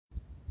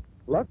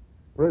Lux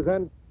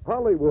presents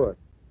Hollywood.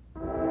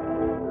 The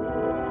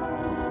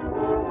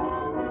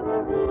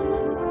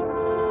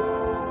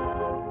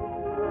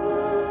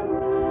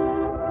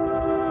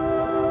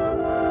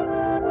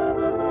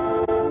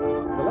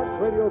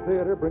Lux Radio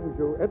Theater brings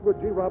you Edward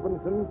G.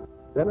 Robinson,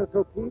 Dennis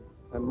O'Keefe,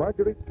 and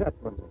Marguerite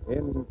Chapman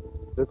in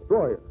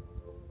Destroyer.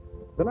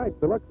 Tonight,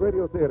 the Lux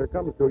Radio Theater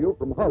comes to you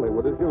from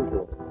Hollywood as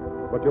usual,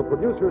 but your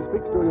producer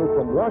speaks to you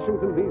from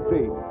Washington,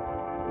 D.C.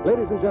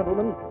 Ladies and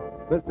gentlemen,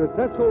 Mr.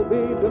 Cecil B.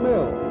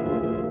 DeMille.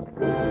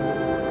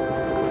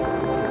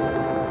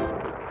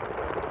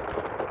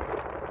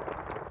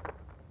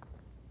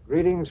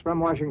 Greetings from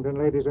Washington,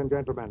 ladies and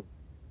gentlemen.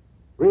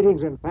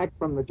 Greetings, in fact,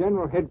 from the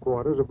general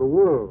headquarters of the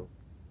world.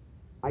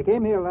 I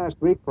came here last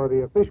week for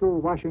the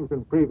official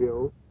Washington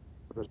preview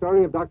of the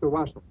story of Dr.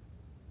 Wassel,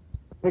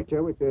 a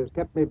picture which has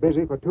kept me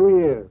busy for 2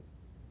 years.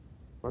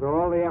 But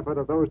all the effort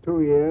of those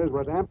 2 years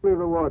was amply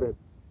rewarded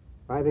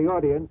by the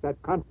audience at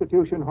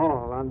Constitution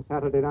Hall on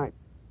Saturday night.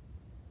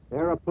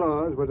 Their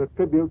applause was a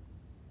tribute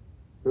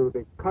to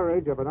the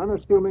courage of an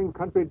unassuming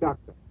country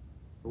doctor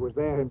who was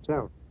there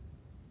himself,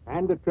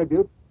 and a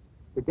tribute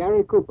to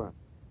Gary Cooper,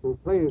 who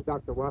plays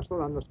Dr. Wassel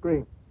on the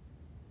screen.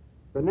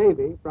 The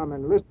Navy, from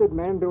enlisted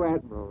men to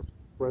admirals,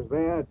 was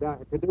there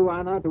to do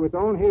honor to its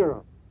own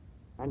hero.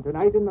 And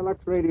tonight in the Lux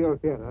Radio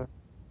Theater,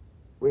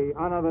 we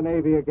honor the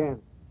Navy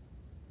again,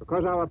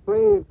 because our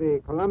play is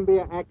the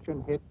Columbia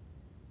action hit,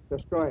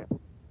 Destroyer.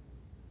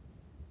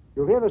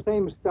 You'll hear the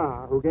same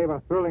star who gave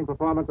a thrilling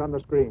performance on the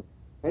screen,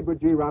 Edward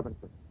G.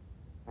 Robinson.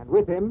 And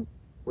with him,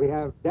 we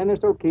have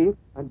Dennis O'Keefe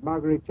and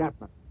Marguerite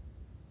Chapman.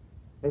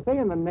 They say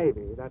in the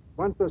Navy that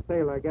once a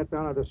sailor gets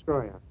on a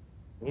destroyer,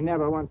 he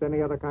never wants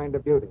any other kind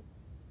of beauty.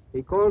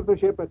 He calls the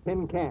ship a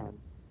tin can,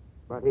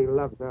 but he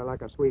loves her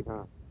like a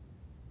sweetheart.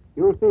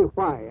 You'll see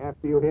why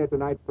after you hear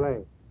tonight's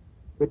play,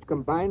 which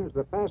combines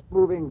the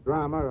fast-moving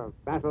drama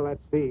of battle at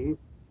sea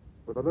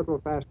with a little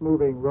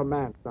fast-moving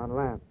romance on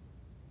land.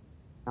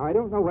 Now, I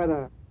don't know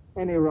whether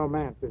any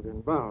romance is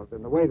involved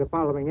in the way the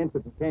following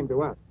incident came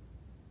to us,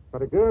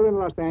 but a girl in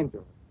Los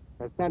Angeles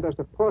has sent us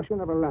a portion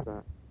of a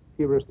letter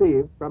she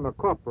received from a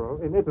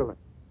corporal in Italy.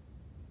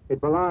 It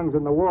belongs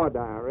in the war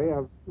diary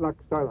of Lux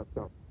Toilet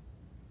Soap.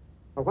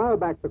 A while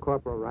back, the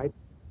corporal writes,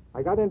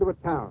 I got into a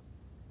town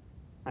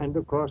and,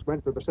 of course,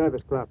 went to the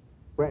service club,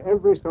 where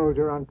every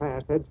soldier on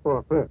pass heads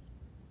for first.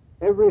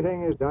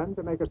 Everything is done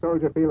to make a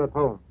soldier feel at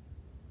home.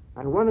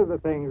 And one of the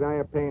things I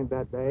obtained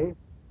that day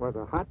was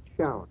a hot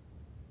shower.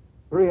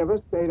 3 of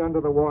us stayed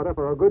under the water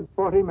for a good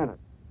 40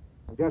 minutes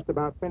and just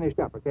about finished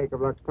up a cake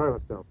of Lux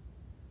Toilet Soap.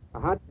 A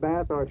hot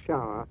bath or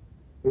shower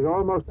is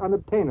almost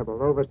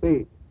unobtainable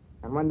overseas,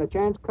 and when the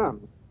chance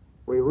comes,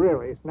 we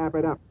really snap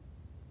it up.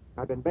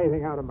 I've been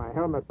bathing out of my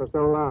helmet for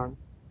so long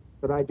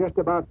that I just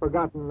about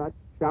forgotten that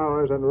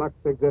showers and Lux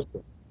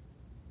existed.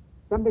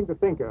 Something to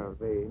think of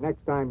the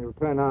next time you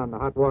turn on the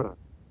hot water.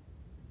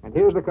 And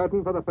here's the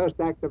curtain for the first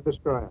act of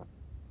Destroyer,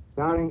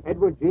 starring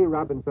Edward G.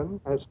 Robinson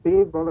as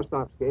Steve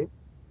Boleslavski,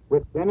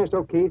 with Dennis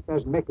O'Keefe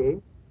as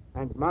Mickey,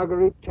 and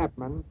Marguerite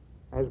Chapman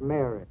as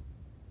Mary.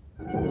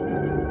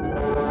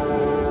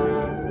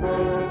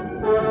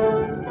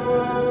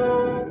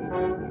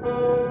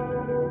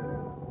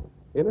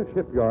 In a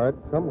shipyard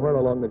somewhere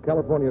along the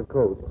California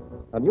coast,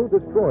 a new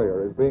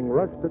destroyer is being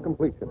rushed to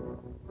completion.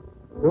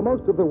 To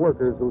most of the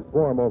workers who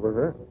swarm over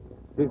her,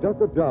 she's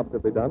just a job to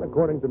be done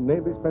according to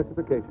Navy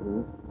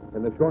specifications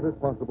in the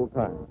shortest possible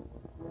time.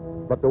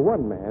 But to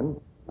one man,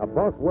 a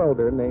boss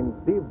welder named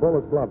Steve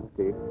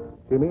Boleslavski,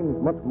 she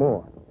means much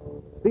more.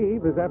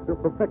 Steve is after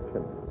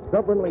perfection,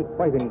 stubbornly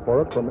fighting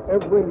for it from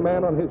every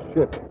man on his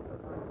ship.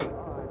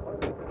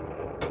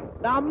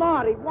 Now,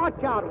 Marty, watch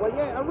out, will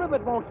you? A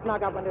rivet won't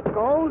snug up when it's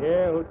cold.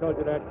 Yeah, who told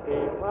you that,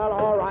 Steve? Well,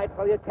 all right,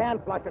 so you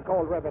can flush a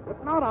cold rivet,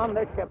 but not on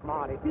this ship,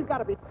 Marty. She's got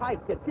to be tight,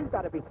 kid. She's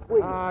got to be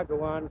squeezed. Ah,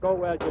 go on. Go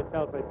weld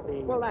yourself,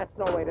 Steve. Well, that's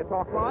no way to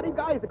talk, Marty.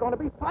 Guys are going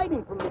to be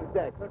fighting from these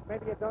decks. But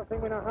maybe you don't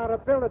think we know how to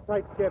build a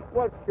tight ship.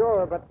 Well,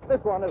 sure, but this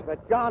one is the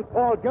John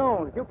Paul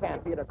Jones. You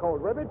can't beat a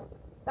cold rivet.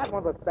 That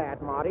one was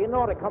bad, Marty. It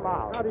ought to come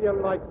out. How do you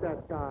like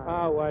that guy?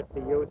 Oh, what's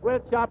the use?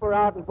 We'll chop her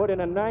out and put in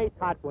a nice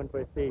hot one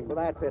for Steve. Well,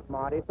 that's it,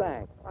 Marty.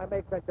 Thanks. I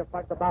make such a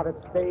fuss about it,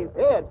 Steve.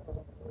 It?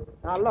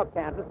 Now, look,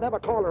 Kansas, never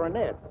call her an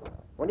it.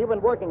 When you've been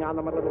working on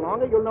them a little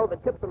longer, you'll know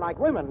that chips are like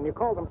women, and you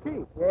call them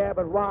cheap. Yeah,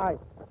 but why?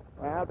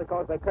 Well,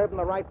 because they curve in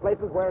the right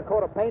places, wear a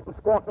coat of paint, and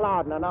squawk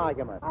loud in an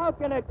argument. How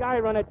can a guy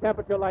run a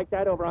temperature like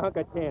that over a hunk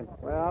of tin?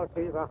 Well,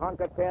 she's a hunk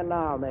of tin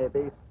now,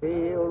 maybe.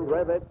 Steel,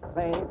 rivets,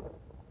 paint.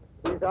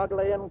 She's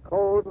ugly and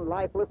cold and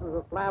lifeless as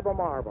a slab of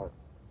marble.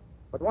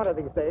 But one of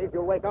these days,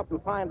 you'll wake up and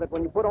find that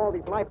when you put all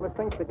these lifeless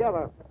things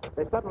together,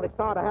 they suddenly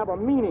start to have a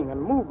meaning and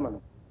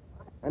movement,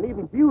 and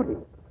even beauty.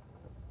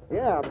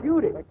 Yeah,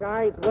 beauty. The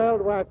guy's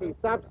world worthy.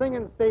 Stop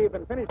singing, Steve,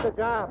 and finish the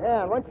job.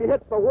 Yeah, and when she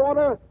hits the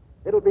water,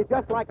 it'll be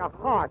just like a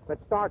heart that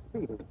starts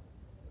beating.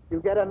 She'll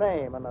get a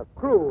name, and the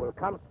crew will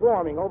come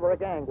swarming over a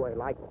gangway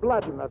like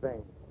blood in the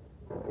veins.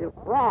 She'll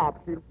throb,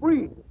 she'll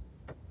breathe,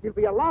 she'll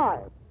be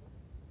alive.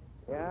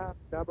 Yeah,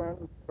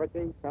 stubborn,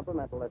 tricky,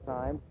 temperamental at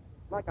times.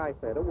 Like I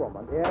said, a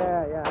woman.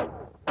 Yeah.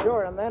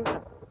 Sure, and then...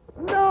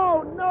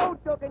 No,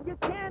 Dugan, you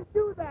can't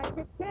do that.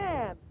 You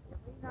can't. You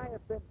mean I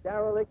have been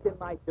derelict in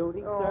my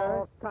duty,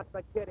 Oh, sir? cut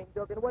the kidding,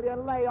 Dugan. Will you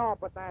lay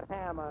off with that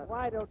hammer?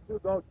 Why don't you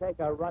go take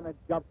a run and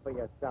jump for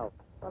yourself?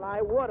 Well,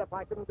 I would if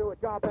I couldn't do a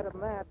job better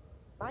than that.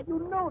 Now, you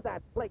know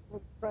that plate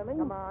needs trimming.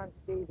 Come on,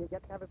 Steve. You're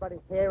getting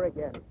everybody's hair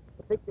again.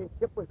 I think this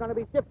ship was going to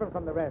be different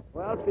from the rest.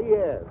 Well, she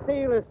is.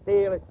 Steel is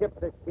steel, a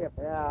ship's a ship.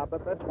 Yeah,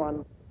 but this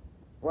one...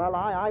 Well,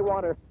 I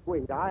want her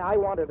sweet. I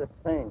want her to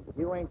sing. If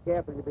you ain't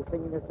careful, you'll be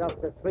singing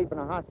yourself to sleep in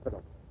a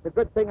hospital. It's a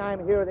good thing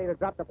I'm here. They'd have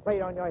dropped a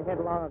plate on your head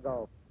long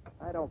ago.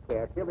 I don't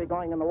care. She'll be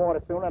going in the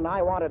water soon, and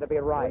I want her to be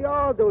right. We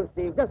all do,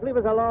 Steve. Just leave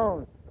us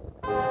alone.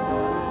 She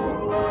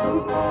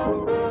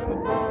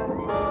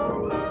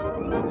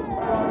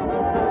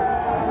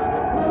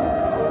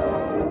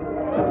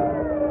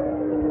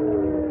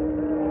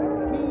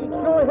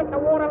sure hit the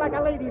water like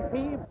a lady,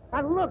 Steve.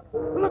 And look,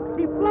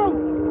 she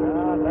floats.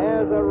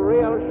 There's a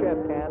real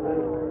ship,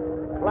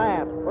 Kansas.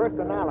 Class,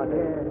 personality.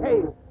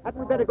 Hey, hadn't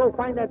we better go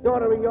find that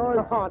daughter of yours?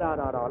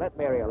 No. Let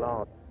Mary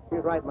alone.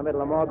 She's right in the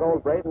middle of more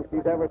gold braid than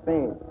she's ever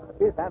seen.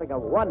 She's having a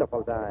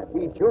wonderful time.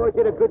 She sure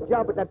did a good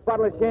job with that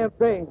bottle of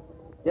champagne.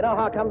 You know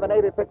how come the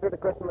Navy picked her to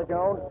christen the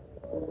Jones?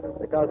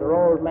 Because her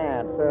old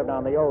man served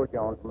on the old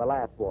Jones from the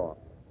last war.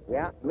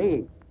 Yeah,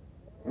 me.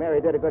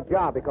 Mary did a good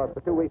job because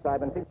for 2 weeks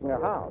I've been teaching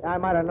her how. I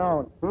might have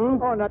known.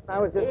 Oh, nothing. I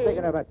was just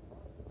thinking of it.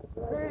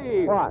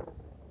 Steve! What?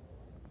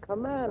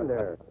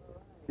 Commander.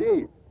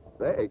 Chief,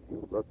 say,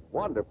 you look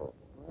wonderful.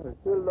 Well,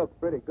 you look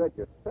pretty good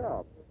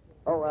yourself.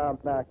 Oh,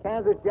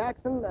 Kansas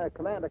Jackson,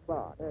 Commander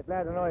Clark.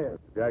 Glad to know you.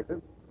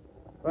 Jackson?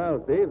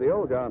 Well, Steve, the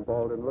old John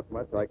Paul didn't look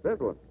much like this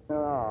one.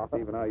 Oh.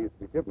 Steve and I used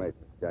to be shipmates,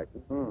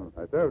 Jackson.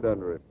 I served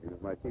under him. He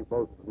was my chief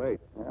bosun's mate.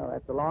 Well,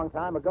 that's a long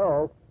time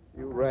ago.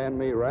 You ran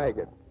me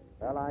ragged.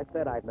 Well, I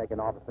said I'd make an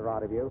officer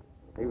out of you.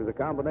 He was a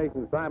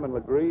combination Simon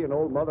Legree and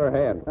old Mother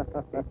Hen.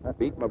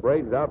 Beat my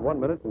brains out 1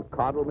 minute and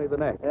coddled me the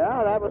next.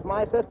 Yeah, that was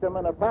my system,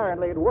 and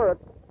apparently it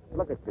worked.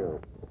 Look at you.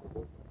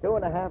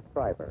 2.5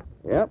 striper.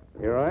 Yep,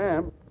 here I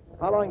am.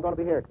 How long you going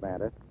to be here,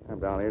 Commander? I'm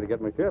down here to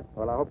get my ship.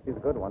 Well, I hope she's a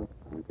good one.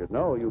 You should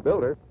know. You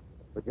built her.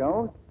 For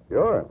Jones?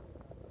 Sure.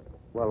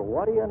 Well,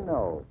 what do you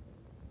know?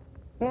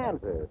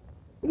 Kansas.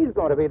 He's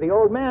going to be the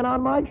old man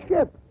on my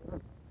ship.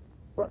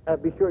 Well,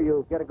 be sure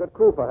you get a good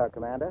crew for her,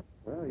 Commander.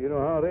 Well, you know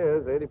how it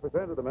is.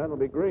 80% of the men will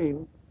be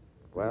green.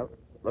 Well,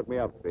 look me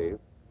up, Steve.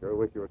 Sure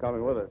wish you were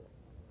coming with us.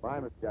 Bye,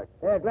 Mr. Jackson.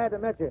 Yeah, glad to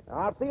meet you.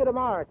 I'll see you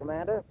tomorrow,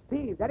 Commander.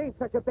 Steve, that ain't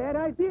such a bad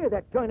idea,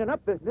 that joining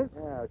up business.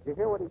 Yeah, did you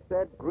hear what he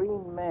said?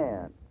 Green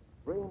man.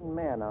 Green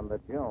men on the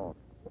Jones.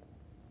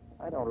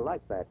 I don't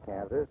like that,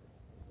 Kansas.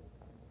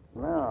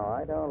 No,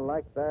 I don't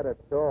like that at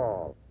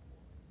all.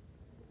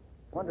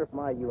 Wonder if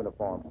my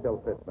uniform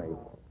still fits me.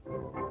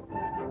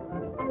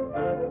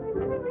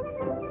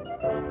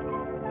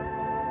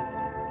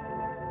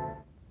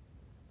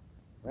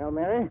 Well,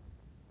 Mary,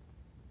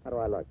 how do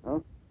I look, huh?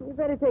 You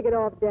better take it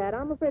off, Dad.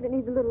 I'm afraid it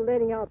needs a little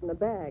letting out in the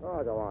back.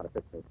 Oh, go on. It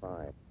fits me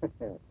fine.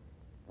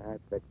 I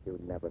bet you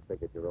never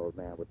figured your old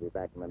man would be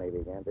back in the Navy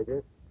again, did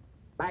you?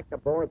 Back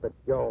aboard the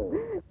Jones.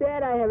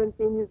 Dad, I haven't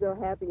seen you so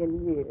happy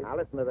in years. Now,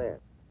 listen to this.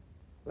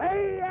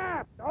 Lay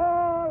aft,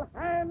 all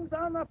hands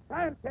on the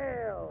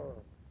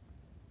fantail.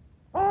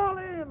 Haul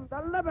in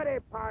the Liberty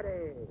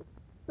Party.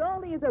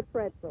 Salty as a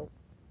pretzel.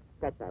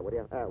 Catch that, would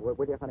you?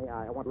 Would you, honey?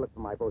 I want to look for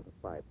my bosun's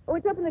pipe. Oh,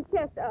 it's up in the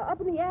chest,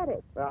 up in the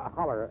attic.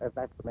 Holler if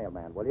that's the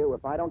mailman, will you?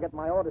 If I don't get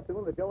my order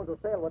soon, the Jones will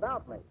sail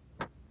without me.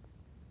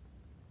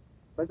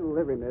 Special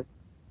delivery, miss.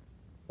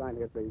 Sign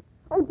here, please.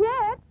 Oh,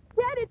 Dad!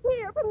 Dad, it's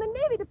here from the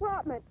Navy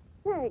Department.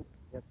 Thanks.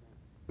 Yes,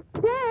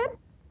 Dad!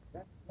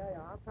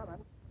 Yeah, I'm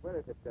coming. Where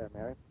is it,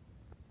 Mary?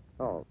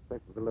 Oh,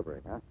 special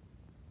delivery, huh?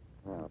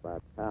 Well,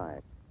 about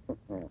time.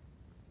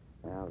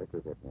 Well, this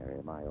is it,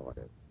 Mary, my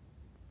orders.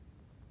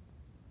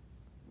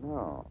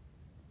 No,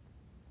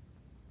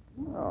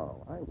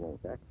 I won't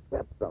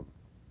accept them.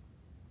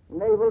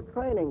 Naval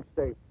training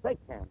station. They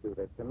can't do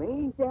this to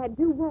me. Dad,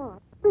 do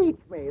what? Beach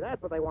me.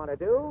 That's what they want to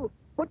do.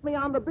 Put me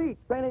on the beach,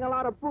 training a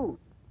lot of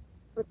boots.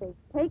 But they've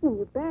taken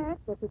you back.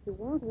 That's what you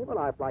wanted. Well,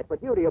 I fly for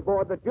duty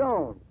aboard the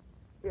Jones.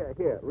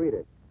 Here, read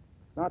it.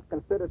 Not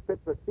considered fit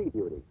for sea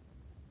duty.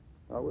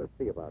 Oh, we'll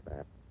see about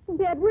that.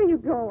 Dad, where are you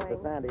going? To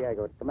San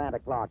Diego, to Commander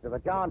Clark, to the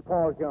John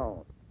Paul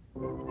Jones.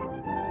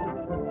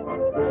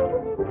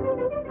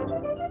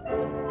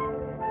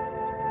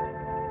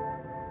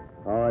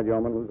 All right,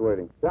 gentlemen, who's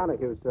waiting?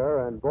 Donohue,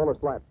 sir, and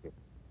Boleslavski.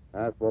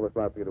 Ask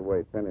Boleslavski to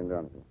wait. Send in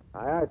Donohue.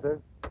 Aye,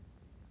 sir.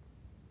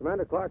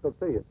 Commander Clark will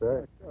see you,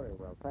 sir. Very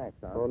well, thanks,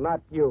 son. Oh,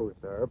 not you,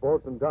 sir.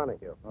 Bosun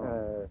Donohue.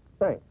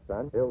 Thanks,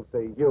 son. He'll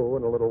see you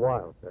in a little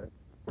while, sir.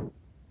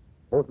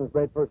 Bosun's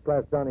mate first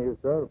class Donohue,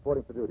 sir,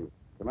 reporting for duty.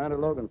 Commander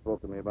Logan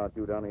spoke to me about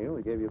you, Donohue.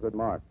 He gave you a good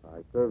mark.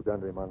 I served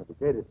under him on the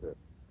Decatur, sir.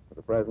 For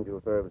the present,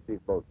 you'll serve as chief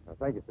bosun.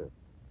 Thank you, sir.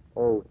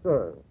 Oh,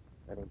 sir,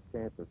 any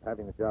chance of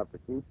having the job for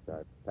keeps?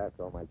 I've passed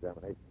all my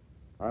examinations.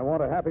 I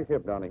want a happy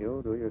ship,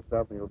 Donohue. Do your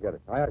stuff and you'll get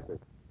it. Aye, sir.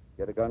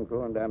 Get a gun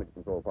crew and damage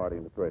control party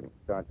into trading.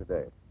 Start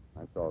today.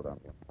 I'm Saul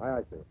Donohue.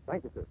 Aye, sir.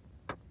 Thank you, sir.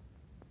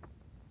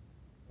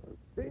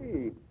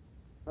 Steve,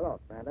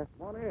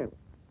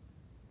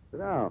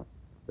 down.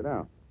 Sit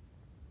down.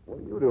 What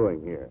are you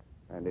doing here?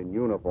 And in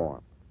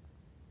uniform?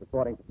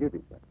 Reporting to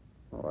duty, sir.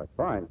 Oh, that's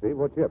fine, Steve.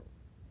 What ship?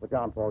 For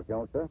John Paul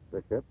Jones, sir.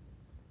 This ship.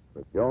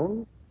 The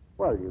Jones?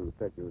 Well, you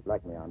said you'd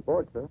like me on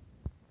board, sir.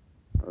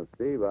 Oh,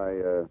 Steve,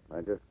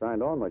 I just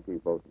signed on like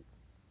Chief Bosun.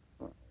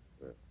 Well,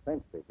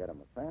 since they get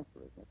him a transfer,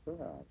 isn't it, sir?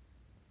 I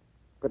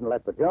couldn't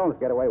let the Jones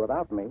get away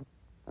without me.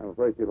 I'm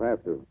afraid you'll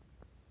have to.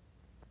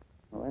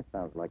 Well, that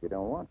sounds like you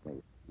don't want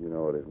me. You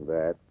know it isn't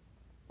that.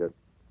 Just,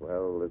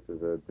 well, this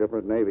is a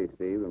different Navy,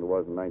 Steve, than it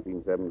was in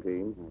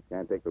 1917. I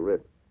can't take the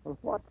risk. Well,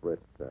 what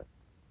risk, sir?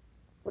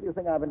 What do you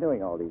think I've been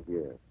doing all these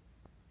years?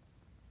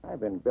 I've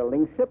been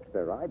building ships,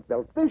 sir. I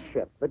built this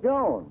ship, the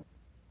Jones.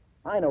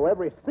 I know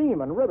every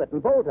seam and rivet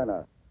and bolt in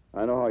her.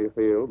 I know how you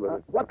feel,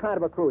 but... What kind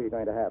of a crew are you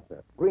going to have,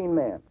 sir? Green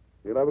men.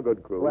 You'll have a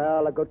good crew.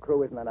 Well, a good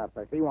crew isn't enough,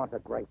 sir. She wants a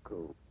great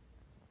crew.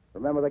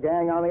 Remember the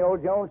gang on the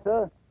old Jones,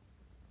 sir?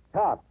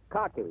 Tough,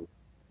 cocky.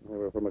 They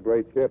were from a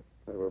great ship.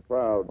 They were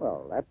proud.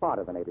 Well, that part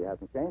of the Navy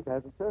hasn't changed,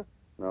 has it, sir?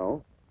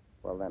 No.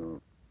 Well,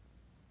 then,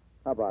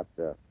 how about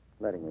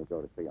letting me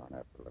go to sea on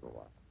her for a little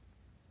while?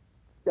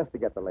 Just to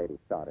get the lady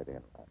started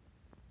in.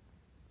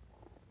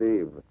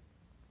 Steve,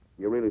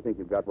 you really think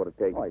you've got what it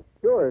takes? Why,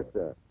 sure,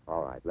 sir.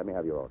 All right, let me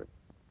have your orders.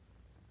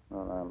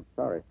 Well, I'm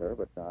sorry, sir,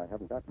 but I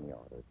haven't got any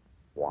orders.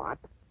 What?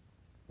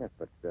 Yes,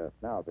 but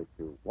now that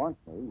you want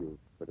me, you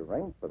could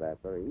arrange for that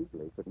very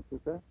easily, couldn't you,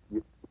 sir?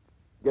 You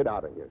get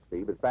out of here,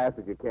 Steve, as fast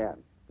as you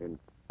can. In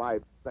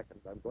 5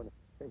 seconds, I'm going to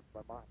change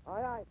my mind.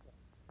 Aye, aye, sir.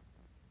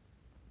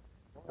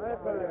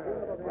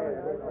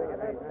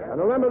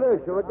 And remember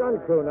this, you're a gun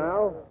crew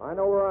now. I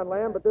know we're on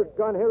land, but this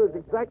gun here is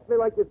exactly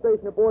like your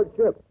station aboard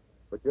ship.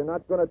 But you're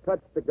not going to touch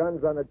the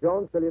guns on the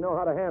Jones till you know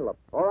how to handle them.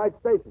 All right,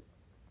 station.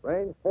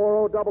 Range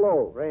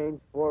 4000.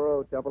 Range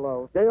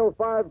 4000. Scale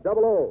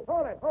 500.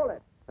 Hold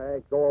it.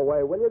 Hey, go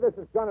away, will you? This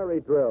is gunnery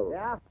drill.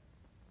 Yeah?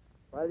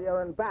 Well,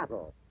 you're in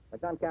battle. The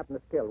gun captain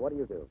is killed. What do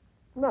you do?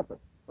 Nothing.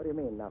 What do you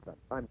mean, nothing?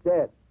 I'm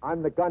dead.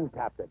 I'm the gun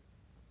captain.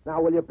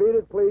 Now, will you beat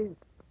it, please?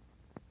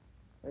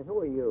 Hey, who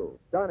are you?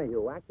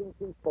 Donohue, acting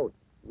chief bosun.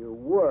 You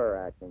were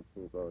acting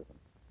chief bosun.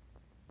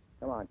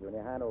 Come on,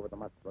 Junior. Hand over the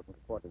musket book and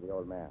report to the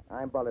old man.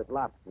 I'm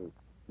Boleslavski,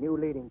 new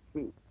leading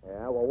chief.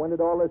 Yeah, well, when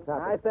did all this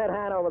happen? I said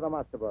hand over the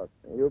musket book.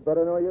 You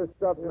better know your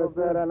stuff, You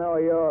better know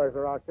yours,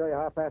 or I'll show you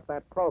how fast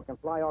that crow can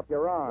fly off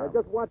your arm.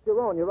 Just watch your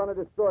own. You run a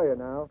destroyer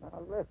now.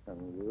 Now,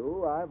 listen,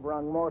 you. I've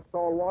wrung more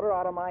salt water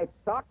out of my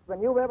socks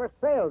than you've ever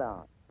sailed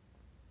on.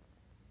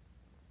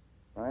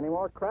 Any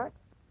more cracks?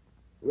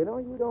 You know,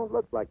 you don't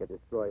look like a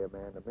destroyer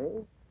man to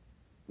me.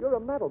 You're a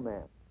metal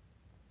man.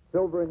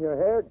 Silver in your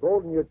hair,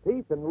 gold in your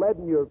teeth, and lead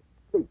in your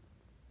feet.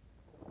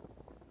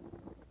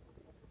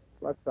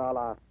 Looks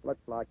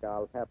like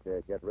I'll have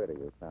to get rid of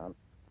you, son.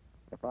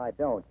 If I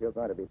don't, you're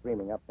going to be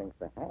dreaming up things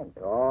to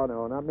handle. Oh,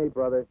 no, not me,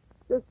 brother.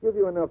 Just give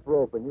you enough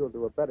rope, and you'll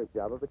do a better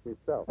job of it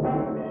yourself.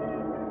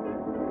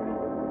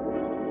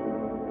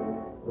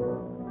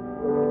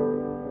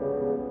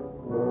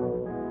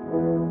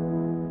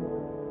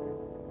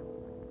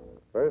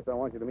 First, I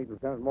want you to meet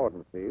Lieutenant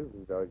Morton, Steve.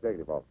 He's our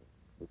executive officer.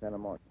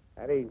 Lieutenant Morton.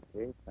 At ease,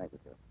 Chief. Thank you,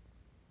 sir.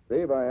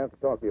 Steve, I have to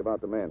talk to you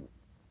about the men.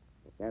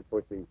 You can't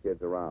push these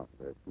kids around.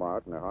 They're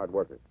smart and they're hard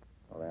workers.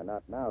 Well, they're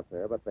not now,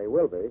 sir, but they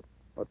will be.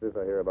 What's this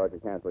I hear about you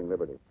canceling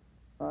Liberty?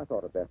 I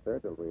thought it best, sir,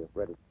 till we're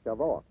ready to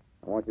shove off.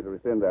 I want you to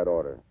rescind that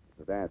order.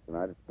 There's a dance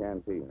tonight at the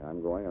canteen.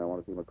 I'm going, and I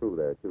want to see my crew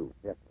there, too.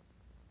 Yes,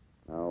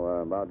 sir. Now,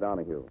 about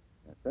Donohue.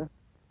 Yes, sir.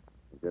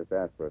 He just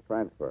asked for a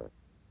transfer.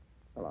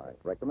 Well, I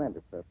recommend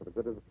it, sir, for the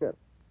good of the ship.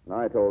 And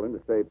I told him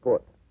to stay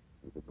put.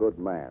 He's a good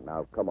man.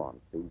 Now, come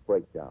on, Steve,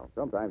 break down.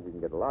 Sometimes you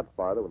can get a lot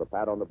farther with a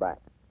pat on the back.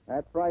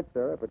 That's right,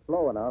 sir, if it's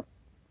slow enough.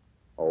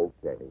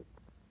 Okay.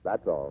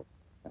 That's all.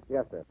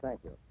 Yes, sir, thank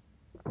you.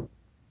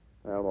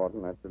 Well,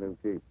 Morton, that's the new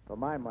chief. For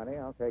my money,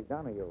 I'll take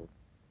Donohue.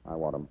 I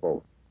want them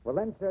both. Well,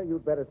 then, sir,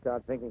 you'd better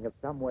start thinking of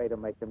some way to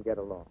make them get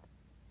along.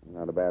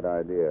 Not a bad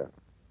idea.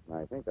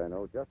 I think I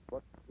know just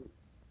what to do.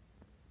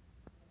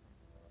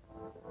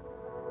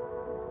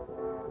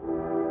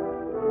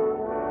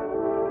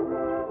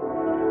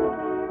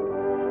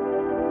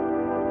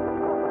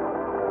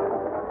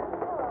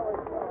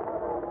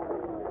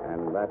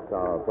 And that's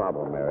our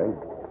problem, Mary.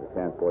 The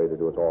chance for you to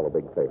do us all a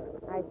big favor.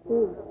 I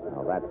see.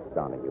 Now, that's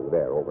Donohue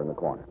there, over in the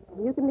corner.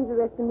 You can leave the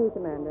rest to me,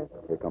 Commander.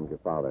 Here comes your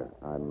father.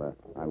 I'm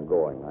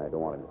going. I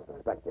don't want him to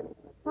suspect anything.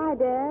 Hi,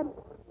 Dad.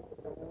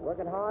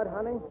 Working hard,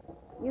 honey?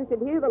 You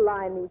should hear the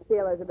line these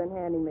sailors have been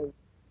handing me.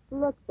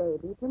 Look,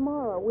 baby,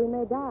 tomorrow we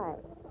may die.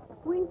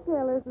 We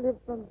sailors live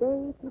from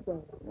day to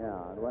day.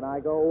 Yeah, and when I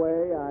go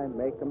away, I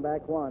make them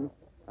back once.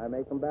 I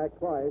make them back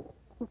twice.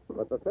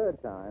 But the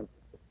third time...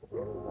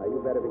 Now, you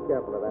better be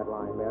careful of that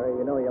line, Mary.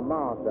 You know your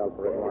ma fell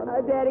for it once.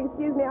 Dad,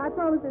 excuse me. I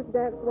promised this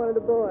dance to one of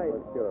the boys.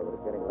 Well, sure, but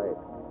it's getting late.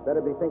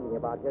 Better be thinking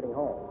about getting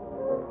home.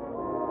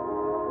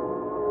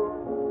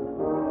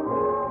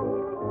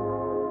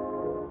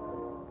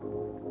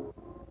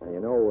 Now,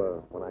 you know,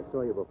 when I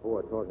saw you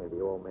before talking to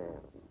the old man,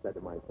 I said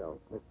to myself,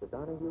 Mr.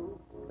 Donohue,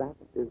 that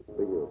is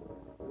for you.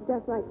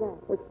 Just like that.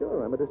 Well,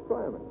 sure, I'm a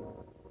destroyerman.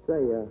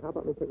 Say, how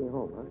about me taking you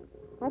home, huh?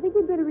 I think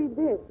you'd better read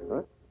this.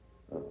 Huh?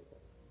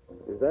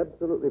 It is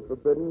absolutely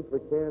forbidden for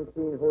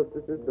canteen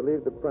hostesses to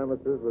leave the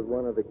premises with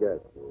one of the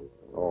guests.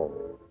 Oh.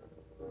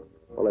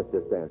 Well, let's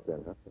just dance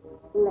then, huh?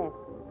 Left.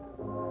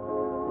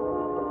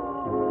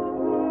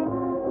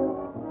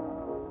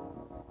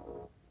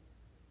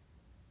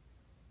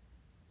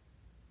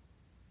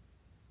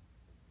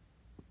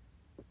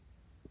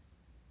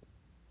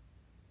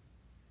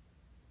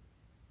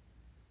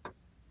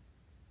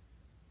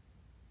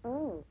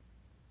 Oh,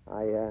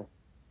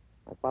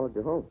 I followed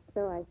you home.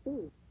 so I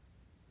see.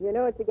 You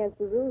know it's against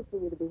the rules for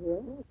you to be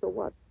here. So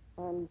what?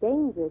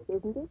 Dangerous,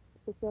 isn't it,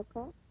 if you're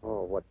caught?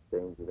 Oh, what's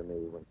danger to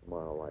me when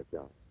tomorrow wipes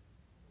out?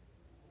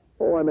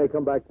 Oh, I may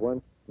come back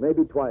once,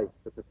 maybe twice,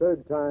 but the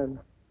third time...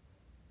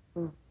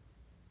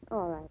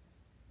 All right.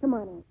 Come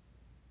on in.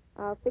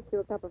 I'll fix you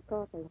a cup of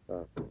coffee.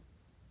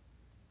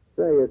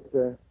 Say,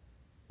 it's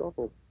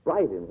awful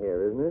bright in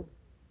here, isn't it?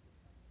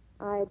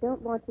 I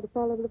don't want you to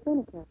fall over the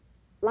furniture.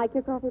 Like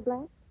your coffee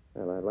black?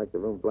 Well, I'd like the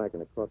room black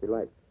and a coffee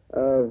light.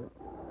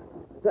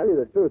 Tell you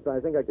the truth, I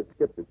think I could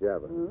skip the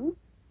Java.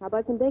 How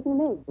about some bacon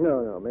and eggs?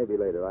 No, maybe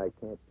later. I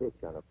can't pitch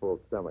on a full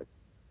stomach.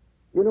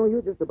 You know,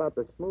 you're just about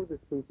the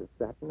smoothest piece of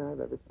satin I've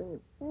ever seen.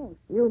 Thanks.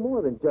 You're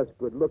more than just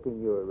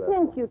good-looking. You're,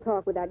 Can't you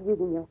talk without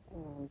using your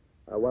hands?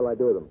 Well, I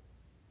do with them.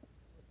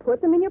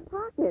 Put them in your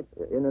pocket.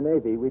 In the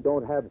Navy, we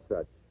don't have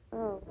such.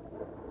 Oh.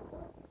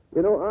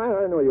 You know,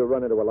 I know you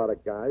run into a lot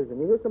of guys, and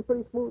you hear some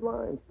pretty smooth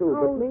lines, too.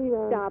 Oh, but me,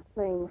 stop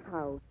playing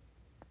house.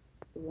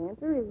 The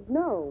answer is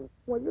no.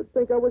 Well, you'd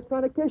think I was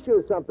trying to kiss you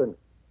or something.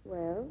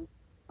 Well,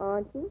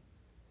 aren't you?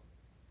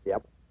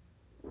 Yep.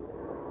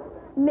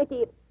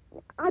 Mickey,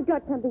 I've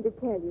got something to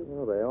tell you.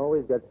 Well, they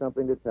always got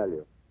something to tell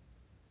you.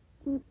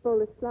 Chief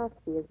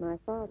Boleslavski is my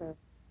father.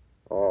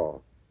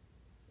 Oh.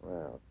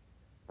 Well,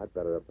 I'd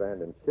better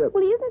abandon ship.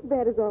 Well, he isn't as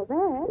bad as all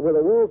that. With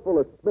a world full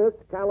of Smiths,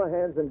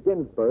 Callahans, and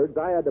Ginsbergs,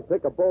 I had to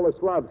pick a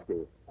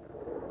Boleslavski.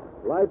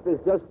 Life is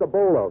just a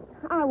bowl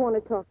of. I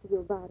want to talk to you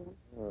about him.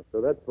 Oh,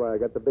 so that's why I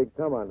got the big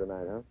come on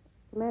tonight, huh?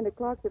 Commander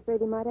Clark's afraid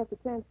he might have to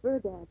transfer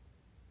Dad.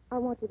 I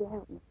want you to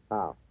help me.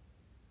 How?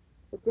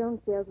 The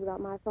Jones sails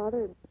without my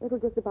father, it'll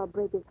just about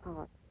break his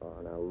heart. Oh,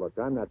 now, look,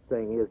 I'm not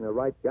saying he isn't a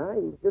right guy.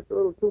 He's just a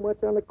little too much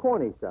on the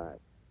corny side.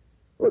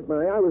 Look,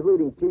 Mary, I was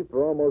leading chief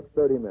for almost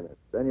 30 minutes.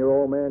 Then your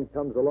old man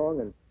comes along,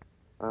 and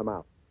I'm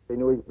out. If he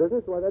knew his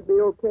business, why, that'd be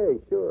okay,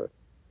 sure.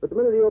 But the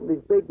minute he opened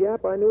his big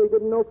gap, I knew he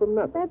didn't know from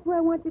nothing. That's where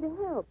I want you to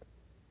help.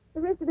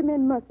 The rest of the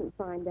men mustn't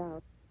find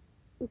out.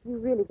 If you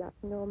really got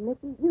to know him,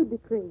 Mickey, you'd be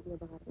crazy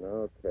about it.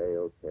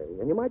 Okay.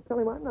 And you might tell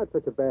him I'm not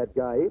such a bad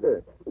guy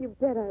either. You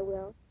bet I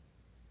will.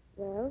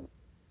 Well,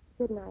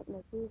 good night,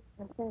 Mickey,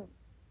 and thanks.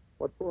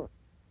 What for?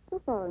 For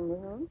following me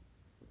home.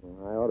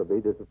 I ought to be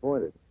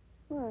disappointed.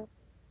 What?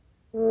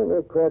 Oh,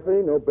 no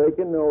coffee, no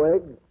bacon, no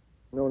eggs,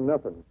 no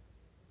nothing.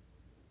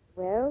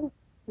 Well,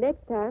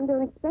 next time,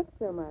 don't expect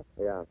so much.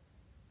 Yeah.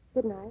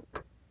 Good night.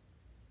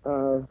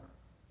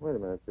 Wait a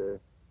minute. There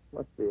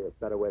must be a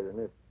better way than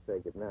this to say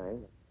good night.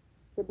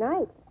 Good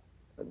night.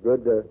 A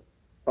good,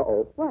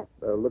 uh-oh. What?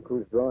 Look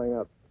who's drawing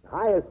up.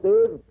 Hiya,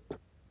 Steve.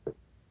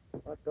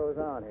 What goes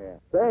on here?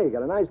 Say, you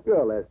got a nice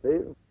girl there,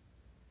 Steve.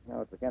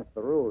 No, it's against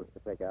the rules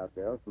to take out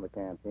girls from the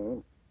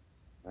canteen.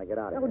 Now get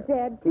out of here.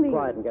 Dad, Keep please.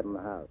 quiet and get in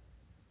the house.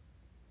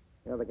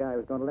 You're the guy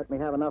who's going to let me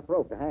have enough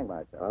rope to hang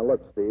myself. Now,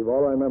 look, Steve,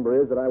 all I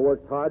remember is that I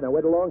worked hard and I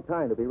waited a long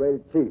time to be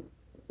rated chief.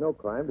 It's no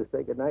crime to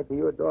say goodnight to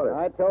your daughter.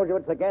 I told you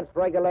it's against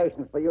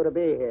regulations for you to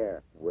be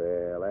here.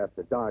 Well,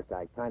 after dark,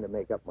 I kind of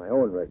make up my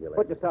own regulations.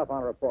 Put yourself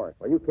on report.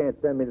 Well, you can't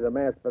send me to the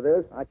mast for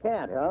this. I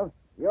can't, huh?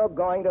 You're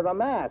going to the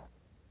mast.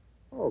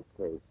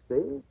 Okay,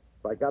 Steve.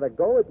 If I gotta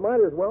go, it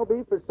might as well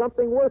be for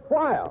something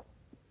worthwhile.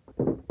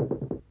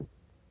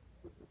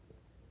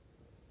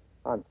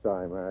 I'm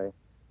sorry, Mary.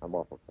 I'm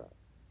awful sorry.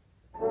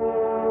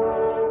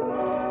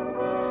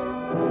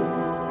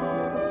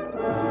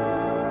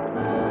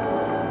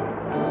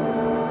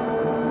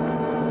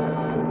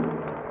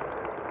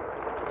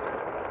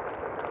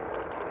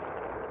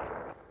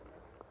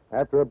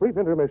 After a brief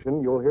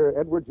intermission, you'll hear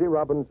Edward G.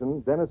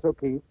 Robinson, Dennis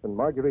O'Keefe, and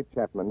Marguerite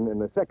Chapman in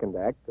the second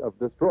act of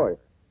Destroyer.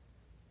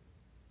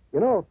 You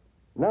know,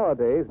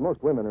 nowadays,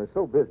 most women are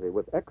so busy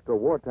with extra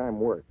wartime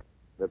work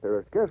that there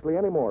are scarcely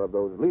any more of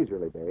those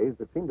leisurely days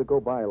that seem to go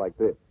by like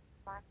this.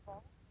 Monday,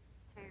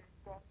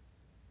 Tuesday,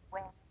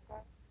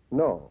 Wednesday.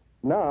 No.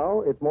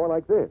 Now, it's more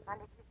like this.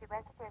 Monday, Tuesday,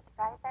 Wednesday, Thursday,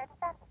 Friday,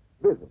 Saturday,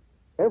 Sunday. Busy.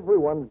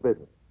 Everyone's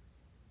busy.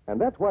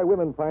 And that's why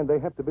women find they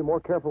have to be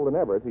more careful than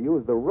ever to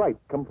use the right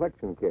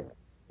complexion care,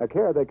 a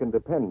care they can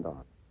depend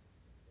on.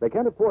 They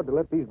can't afford to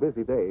let these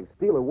busy days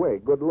steal away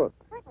good looks.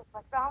 Goodness,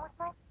 what's wrong with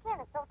my skin?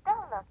 It's so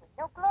dull looking.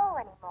 No glow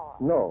anymore.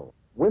 No,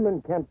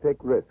 women can't take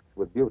risks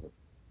with beauty.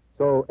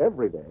 So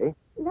every day,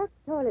 Lux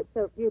Toilet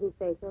Soap Beauty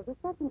Facials are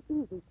such an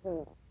easy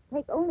care.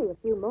 Take only a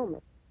few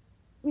moments.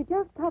 You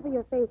just cover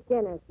your face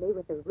generously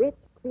with a rich,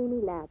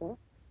 creamy lather,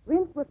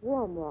 rinse with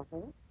warm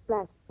water,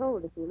 splash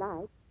cold if you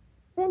like,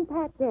 then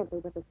pat gently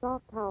with a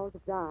soft towel to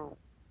dry.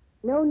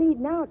 No need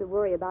now to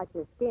worry about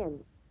your skin.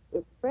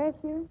 It's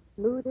fresher,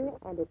 smoother,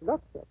 and it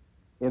looks it.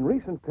 In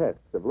recent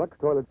tests of Lux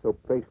Toilet Soap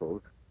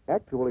facials,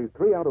 actually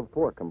 3 out of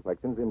 4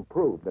 complexions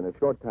improved in a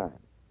short time.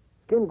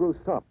 Skin grew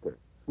softer,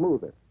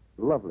 smoother,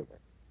 lovelier.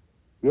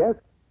 Yes,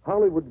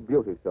 Hollywood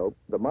Beauty Soap,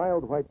 the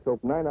mild white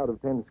soap 9 out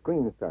of 10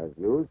 screen stars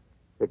use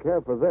to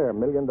care for their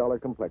million-dollar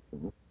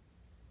complexions.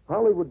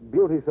 Hollywood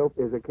Beauty Soap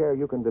is a care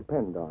you can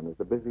depend on as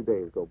the busy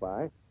days go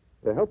by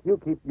to help you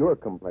keep your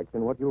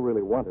complexion what you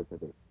really want it to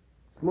be.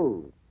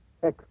 Smooth,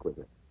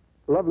 exquisite,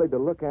 lovely to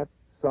look at,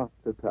 soft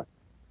to touch.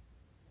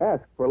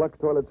 Ask for Lux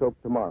Toilet Soap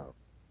tomorrow.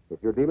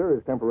 If your dealer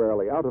is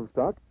temporarily out of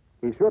stock,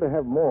 he's sure to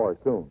have more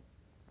soon.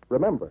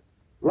 Remember,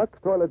 Lux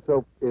Toilet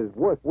Soap is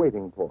worth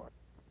waiting for.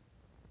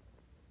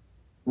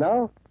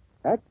 Now,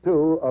 Act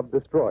 2 of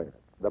Destroyer,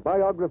 the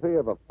biography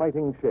of a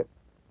fighting ship,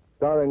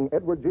 starring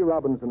Edward G.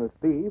 Robinson as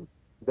Steve,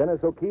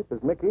 Dennis O'Keefe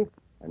as Mickey,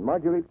 and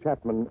Marguerite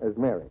Chapman as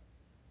Mary.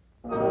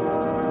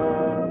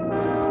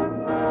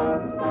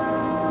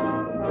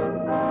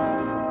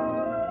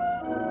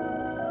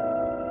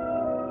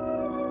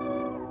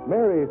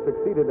 Mary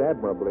succeeded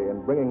admirably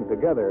in bringing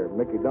together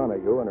Mickey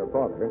Donohue and her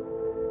father,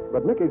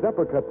 but Mickey's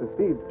uppercut to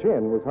Steve's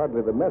chin was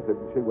hardly the method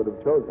she would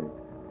have chosen.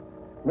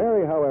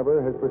 Mary,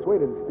 however, has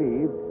persuaded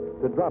Steve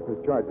to drop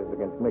his charges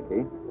against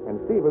Mickey,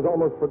 and Steve has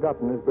almost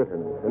forgotten his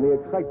bitterness in the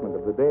excitement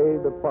of the day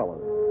that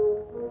follows.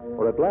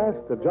 For at last,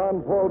 the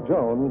John Paul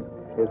Jones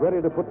is ready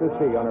to put to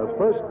sea on her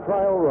first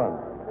trial run.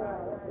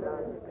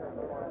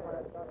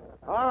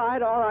 All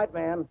right,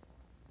 man.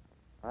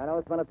 I know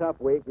it's been a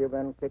tough week. You've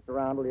been kicked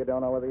around till you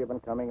don't know whether you've been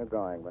coming or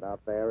going. But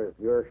out there is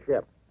your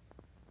ship,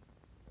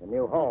 your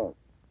new home.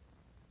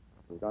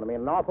 She's going to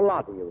mean an awful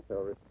lot to you, so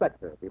respect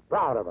her. Be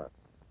proud of her.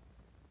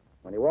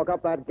 When you walk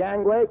up that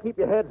gangway, keep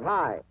your heads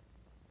high.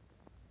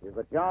 She's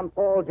the John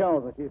Paul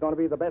Jones, and she's going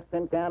to be the best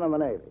tin can in the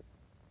Navy.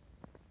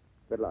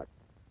 Good luck.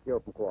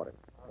 Cheer from quarters.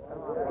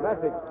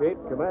 Message, Chief.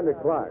 Commander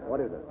Clark. What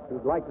is it?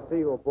 He'd like to see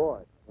you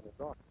aboard.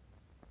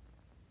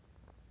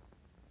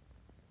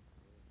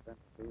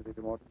 Did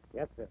you, Morton?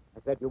 Yes, sir. I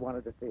said you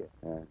wanted to see it.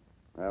 Yeah.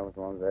 Well, as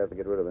long as I have to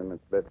get rid of him,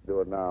 it's best to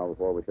do it now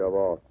before we shove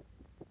off.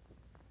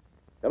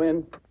 Come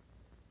in.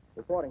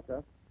 Reporting,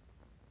 sir.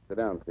 Sit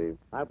down, Steve.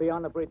 I'll be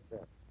on the bridge,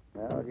 sir.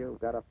 Well, you've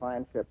got a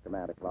fine ship,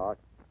 Commander Clark.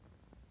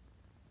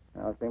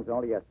 Now, it seems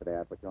only yesterday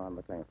I put you on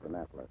the train for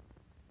Annapolis.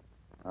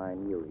 I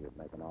knew you'd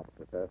make an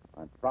officer, sir.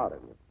 I'm proud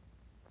of you.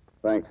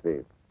 Thanks,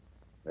 Steve.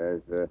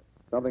 There's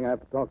something I have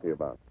to talk to you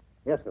about.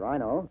 Yes, sir, I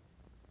know.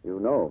 You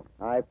know.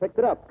 I picked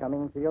it up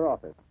coming to your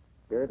office.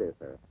 Here it is,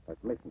 sir. A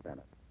commission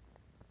pennant.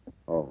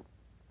 Oh.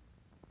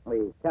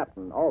 The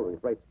captain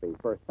always rates the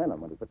first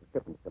pennant when he puts a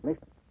ship into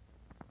commission.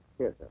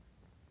 Here, sir.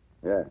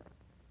 Yeah.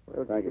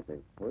 Well, thank you,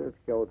 Steve. We'll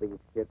show these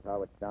kids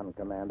how it's done,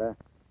 Commander.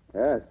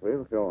 Yes,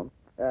 we'll show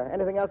them.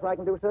 Anything else I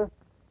can do, sir?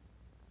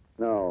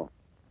 No,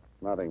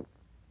 nothing.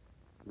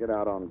 Get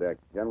out on deck.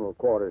 General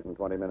quarters in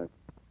 20 minutes.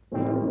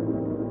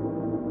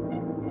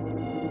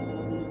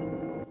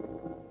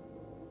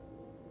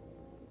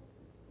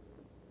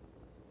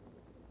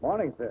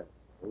 Morning, sir.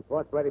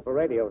 Report's ready for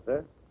radio,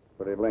 sir.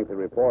 Pretty lengthy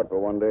report for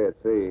one day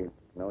at sea.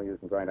 No use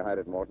in trying to hide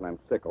it, Morton. I'm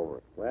sick over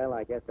it. Well,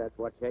 I guess that's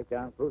what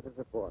shakedown cruises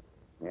are for.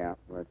 Yeah,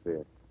 let's see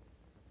it.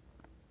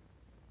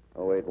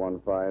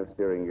 0815,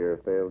 steering gear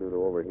failed due to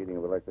overheating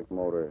of electric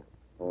motor.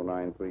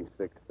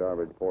 0936,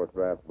 starboard fourth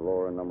draft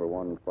blower, number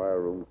 1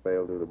 fire room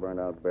failed due to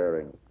burnout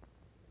bearings.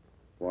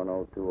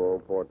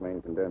 1020, port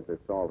main condenser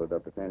salted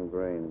up to 10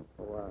 grains.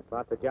 Oh,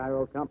 about the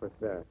gyro compass,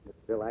 sir. It's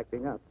still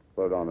acting up.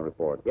 Put it on the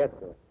report. Yes,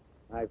 sir.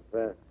 I've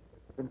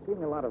been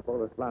seeing a lot of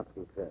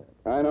Boleslavski, sir.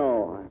 I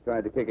know. I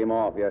tried to kick him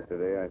off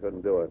yesterday. I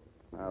couldn't do it.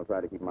 I'll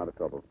try to keep him out of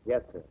trouble.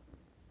 Yes, sir.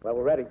 Well,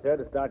 we're ready, sir,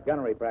 to start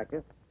gunnery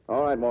practice.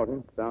 All right,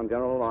 Morton. Sound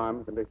general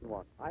alarm. Condition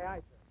 1. Aye, aye,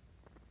 sir.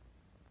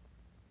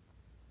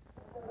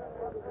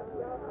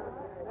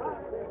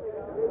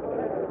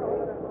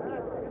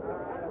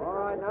 All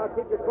right, now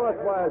keep your cross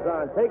wires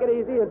on. Take it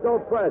easy and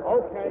don't press.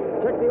 Okay.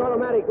 Check the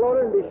automatic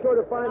loader and be sure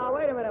to find... Now,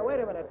 wait a minute.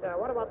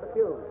 What about the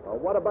fuse? Well,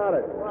 what about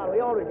it? Well, we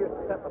always used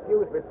to set the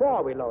fuse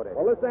before we loaded.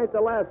 Well, this ain't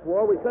the last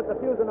war. We set the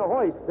fuse in the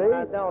hoist, see?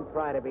 Don't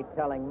try to be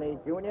telling me,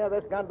 Junior.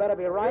 This gun better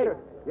be right.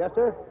 Yes,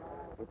 sir?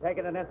 You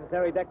taking the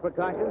necessary deck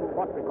precautions?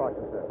 What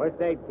precautions, sir?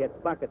 First aid kits,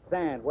 buckets,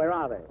 sand. Where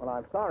are they? Well,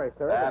 I'm sorry,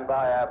 sir. Stand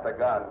by after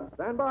gun.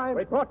 Stand by.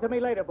 Report to me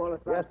later,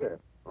 Boleslavski. Yes, sir.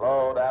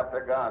 Load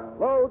after gun.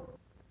 Load.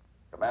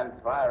 Commence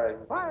firing.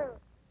 Fire.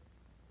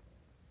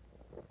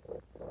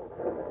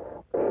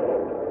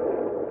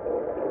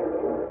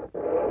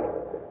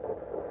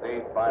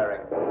 Cease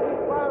firing.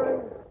 Cease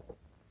firing.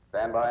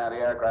 Stand by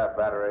anti-aircraft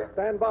battery.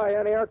 Stand by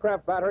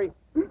anti-aircraft battery.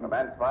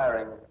 Commence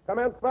firing.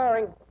 Commence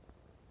firing.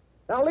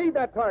 Now lead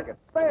that target.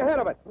 Stay ahead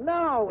of it.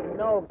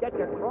 No. Get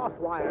your cross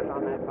wires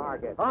on that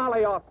target.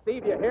 Volley off,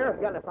 Steve. You hear?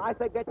 Yes, I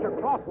say get your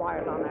cross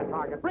wires on that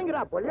target. Bring it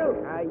up, will you?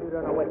 You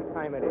don't know what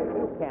time it is.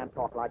 You can't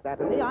talk like that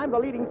to me. I'm the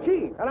leading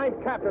chief. And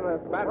I'm captain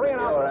of this battery,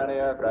 and Secure I'll...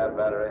 anti-aircraft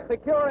battery.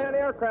 Secure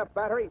anti-aircraft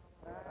battery.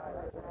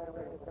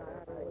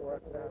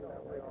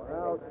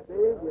 Well,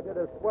 Steve, you did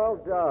a swell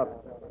job.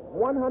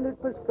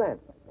 100%.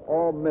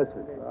 All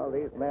misses. Well,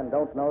 these men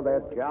don't know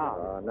their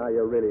job. Now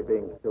you're really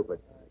being stupid.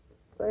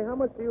 Say, how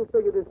much do you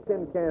figure this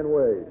tin can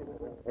weighs?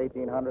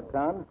 1,800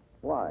 tons.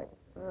 Why?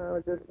 I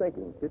was just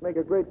thinking. She'd make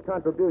a great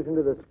contribution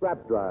to the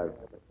scrap drive.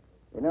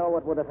 You know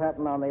what would have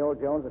happened on the old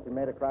Jones if you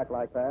made a crack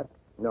like that?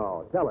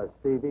 No, tell us,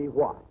 Stevie,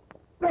 what?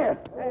 This!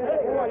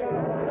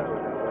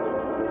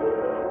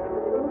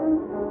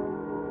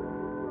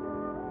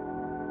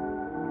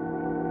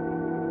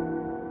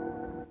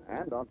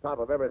 And on top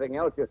of everything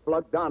else, you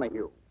slugged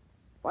Donohue.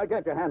 Why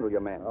can't you handle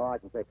your men? Oh, I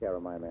can take care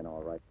of my men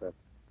all right, sir.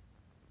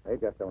 They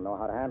just don't know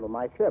how to handle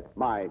my ship.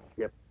 My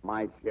ship,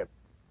 my ship.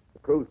 The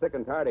crew's sick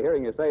and tired of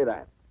hearing you say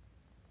that.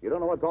 You don't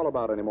know what it's all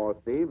about anymore,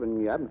 Steve,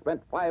 and you haven't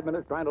spent 5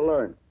 minutes trying to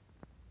learn.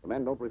 The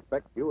men don't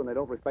respect you, and they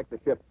don't respect the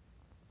ship.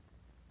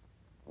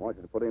 I want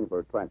you to put in for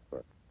a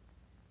transfer.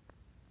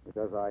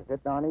 Because I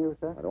hit Donohue,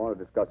 sir? I don't want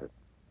to discuss it.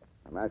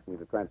 I'm asking you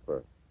to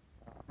transfer.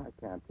 I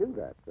can't do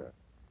that, sir.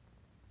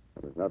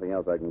 Well, there's nothing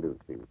else I can do,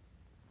 Steve.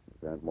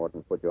 Lieutenant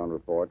Morton put you on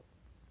report.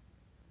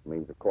 It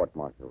means a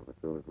court-martial as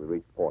soon as we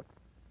reach port.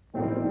 The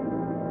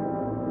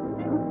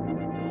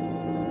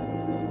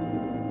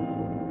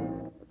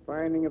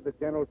finding of the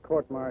General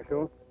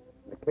Court-Martial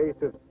in the case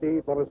of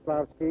Steve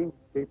Boleslavski,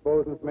 Chief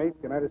Bosun's mate,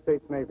 United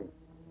States Navy.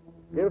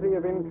 Guilty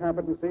of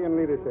incompetency and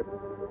leadership.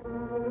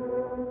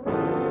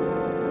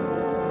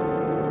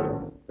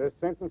 The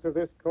sentence of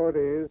this court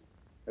is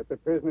that the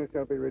prisoner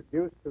shall be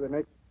reduced to the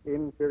next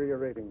inferior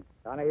rating.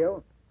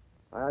 Donohue?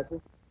 Aye,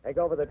 sir. Take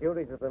over the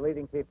duties of the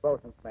leading chief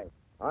bosun's mate.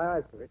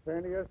 Aye, sir.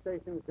 Return to your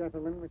stations,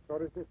 gentlemen. The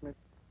court is dismissed.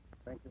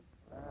 Thank you.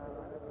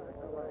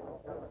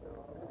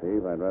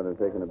 Steve, I'd rather have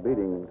taken a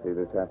beating than see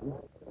this happen.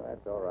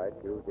 That's all right.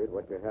 You did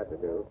what you had to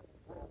do.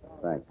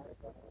 Thanks.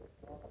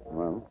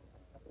 Well,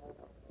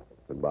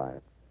 goodbye.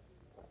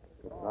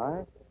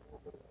 Goodbye?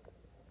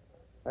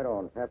 I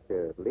don't have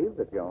to leave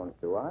the Jones,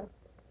 do I?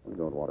 You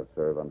don't want to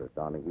serve under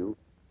Donohue.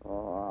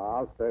 Oh,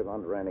 I'll serve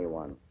under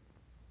anyone.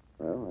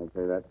 Well, I'd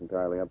say that's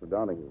entirely up to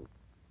Donohue.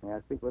 May I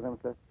speak with him,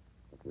 sir?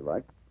 If you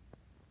like.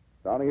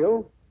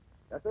 Donohue?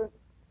 Yes, sir?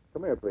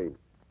 Come here, please.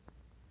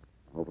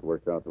 I hope it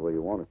works out the way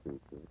you want it to,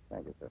 Steve.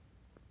 Thank you, sir.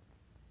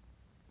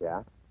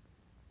 Yeah?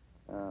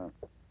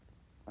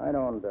 I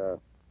don't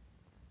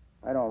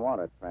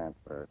want to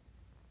transfer.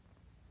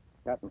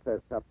 Captain says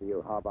it's up to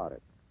you. How about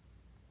it?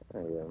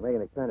 Hey, you're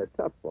making it kind of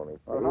tough for me,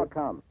 Well, Steve. how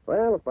come?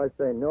 Well, if I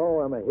say no,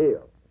 I'm a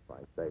heel. If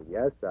I say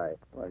yes,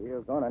 Well,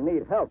 you're going to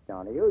need help,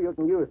 Donohue. You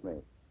can use me.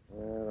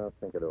 Well, I'll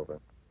think it over.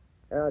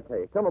 I'll tell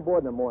you. Come aboard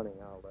in the morning.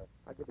 I'll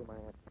give you my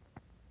answer.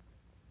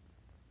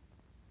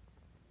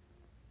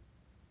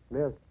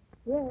 Miss,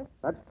 Yes,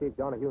 that's Chief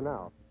Donohue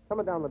now.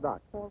 Coming down the dock.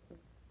 thank you.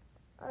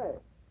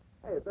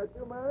 Hey, is that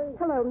you, Mary?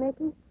 Hello,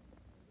 Mickey.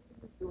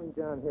 What are you doing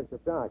down here at the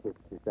dock?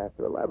 It's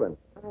after 11.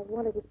 I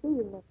wanted to see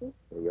you, Mickey.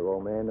 Does your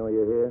old man know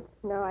you're here?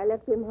 No, I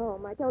left him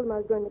home. I told him I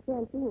was going to the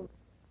canteen.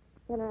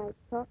 Can I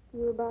talk to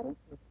you about it?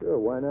 Sure,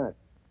 why not?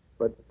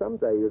 But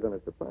someday you're going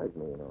to surprise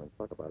me, and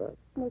talk about us.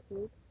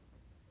 Mickey,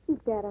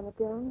 keep Dad on the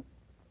Jones.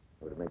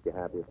 Would it make you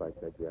happy if I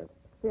said yes?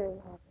 Very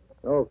happy.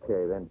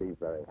 Okay, then be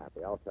very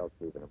happy. I'll tell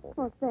Steve in the morning.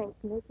 Oh, thanks,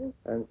 Mickey.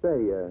 And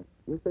say,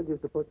 you said you're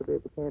supposed to be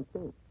at the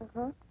canteen.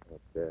 Uh-huh.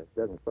 It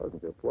doesn't close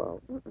until 12.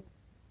 Mm-mm.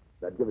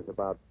 That'd give us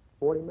about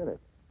 40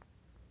 minutes.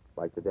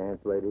 Like to dance,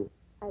 lady?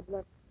 I'd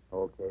love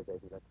Okay,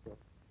 baby, let's go.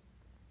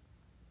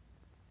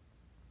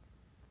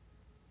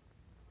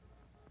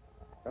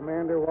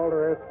 Commander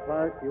Walter S.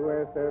 Clark,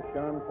 USS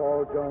John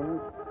Paul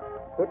Jones,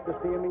 put to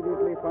sea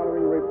immediately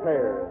following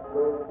repairs.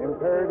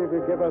 Imperative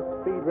to give us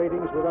speed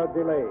ratings without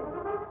delay.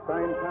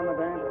 Signed,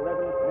 Commandant,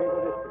 11th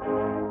Naval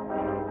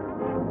District.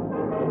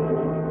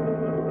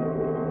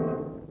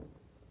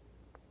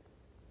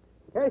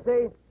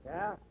 Casey?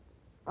 Yeah?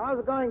 How's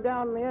it going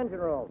down in the engine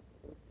room?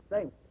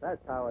 Stinks.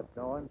 That's how it's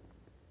going.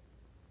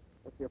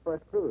 It's your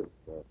first cruise,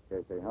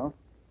 Casey, huh?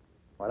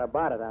 What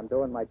about it? I'm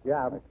doing my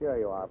job. Sure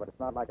you are, but it's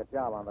not like a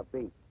job on the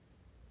beach.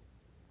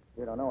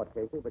 You don't know it,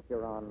 Casey, but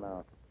you're on,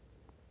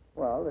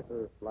 well, this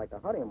is like a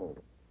honeymoon.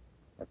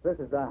 If this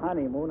is a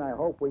honeymoon, I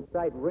hope we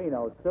sight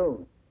Reno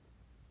soon.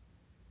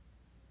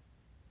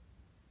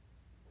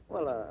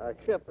 Well, a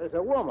ship is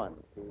a woman.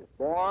 She's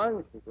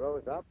born, she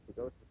grows up, she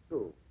goes to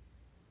school.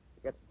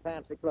 She gets some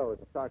fancy clothes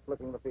and starts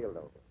looking the field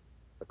over.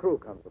 The crew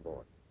comes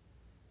aboard.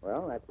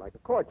 Well, that's like a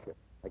courtship.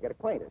 They get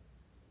acquainted.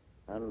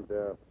 And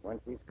when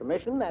she's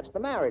commissioned, that's the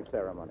marriage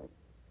ceremony.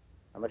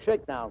 And the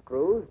shakedown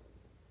cruise,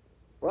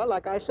 well,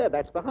 like I said,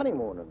 that's the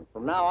honeymoon. And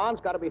from now on,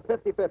 it's got to be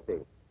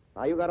 50-50.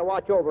 Now, you got to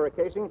watch over her,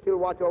 Casey, and she'll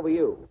watch over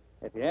you.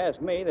 If you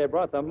ask me, they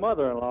brought the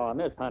mother-in-law on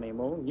this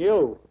honeymoon.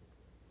 You.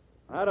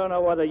 I don't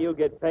know whether you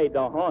get paid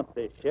to haunt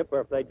this ship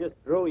or if they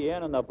just drew you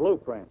in on the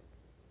blueprint.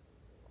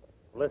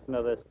 Listen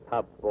to this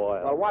tub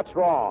boil. Well, what's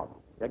wrong?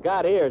 You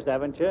got ears,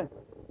 haven't you?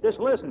 Just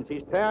listen.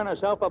 She's tearing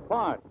herself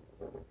apart.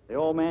 The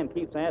old man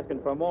keeps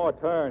asking for more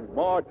turns,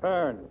 more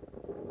turns.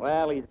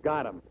 Well, he's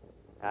got 'em.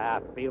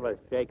 I feel her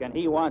shaking.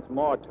 He wants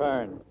more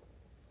turns.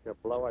 She'll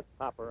blow her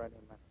topper any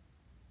minute.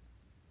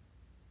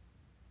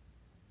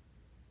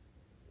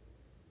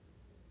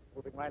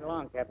 Moving right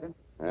along, Captain.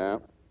 Yeah.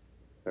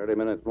 30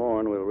 minutes more,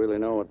 and we'll really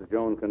know what the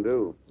Jones can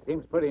do.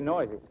 Seems pretty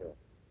noisy, sir.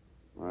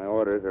 My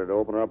orders are to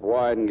open her up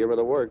wide and give her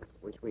the works.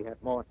 Wish we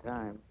had more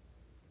time.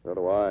 So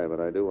do I, but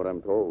I do what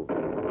I'm told.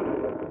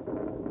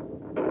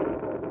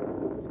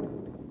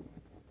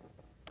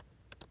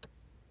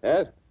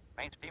 Yes?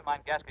 Main steam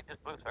line gasket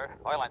just blew, sir.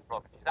 Oil line's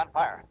broken. She's on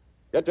fire.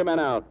 Get your men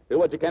out. Do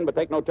what you can, but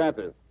take no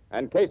chances.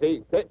 And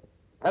Casey,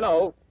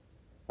 hello?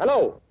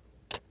 Hello?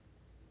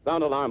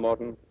 Sound alarm,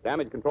 Morton.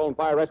 Damage control and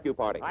fire rescue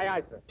party. Aye,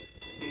 aye, sir.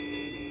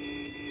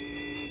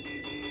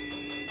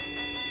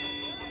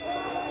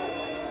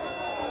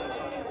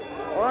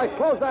 All right,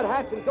 close that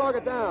hatch and dog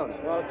it down.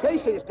 Well,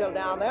 Casey's still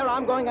down there.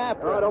 I'm going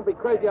after him. Oh, don't be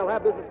crazy. I'll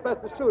have this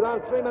asbestos suit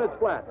on 3 minutes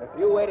flat. If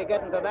you wait to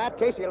get into that,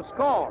 Casey will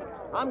scald.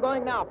 I'm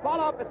going now.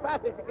 Follow up as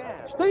fast as you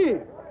can.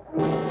 Steve!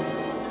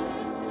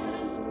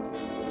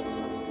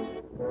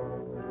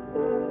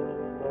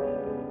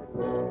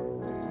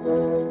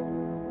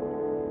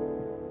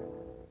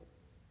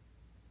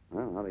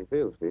 Well, how do you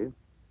feel, Steve?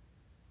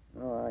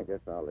 Oh, I guess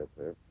I'll live,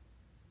 sir.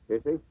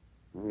 Casey?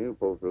 Well, you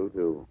pull through,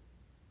 too.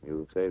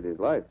 You saved his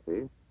life,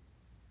 Steve.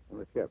 On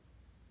the ship.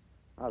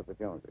 How's the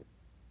Joneses?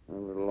 A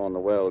little on the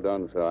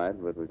well-done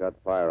side, but we got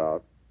the fire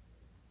out.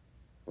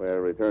 We're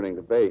returning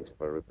to base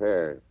for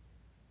repairs.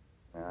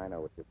 Yeah, I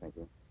know what you're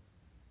thinking.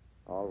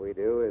 All we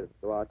do is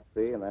go out to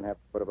sea and then have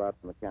to put about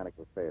some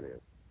mechanical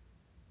failures.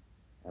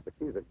 Yeah, but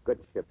she's a good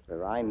ship,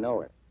 sir. I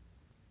know it.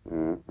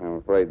 I'm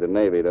afraid the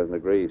Navy doesn't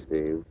agree,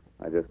 Steve.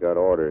 I just got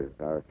orders.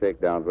 Our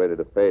shakedown's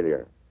rated a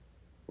failure.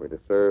 We're to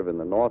serve in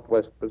the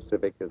Northwest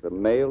Pacific as a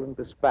mail and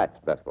dispatch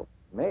vessel.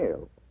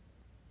 Mail?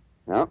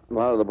 Yeah, a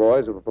lot of the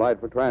boys have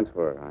applied for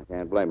transfer. I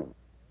can't blame them.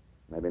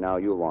 Maybe now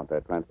you'll want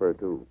that transfer,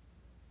 too.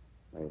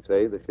 They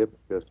say the ship's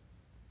just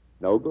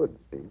no good,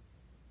 Steve.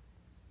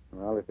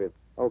 Well, if it's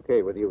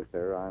okay with you,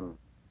 sir,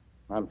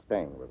 I'm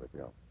staying with it,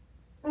 Joe.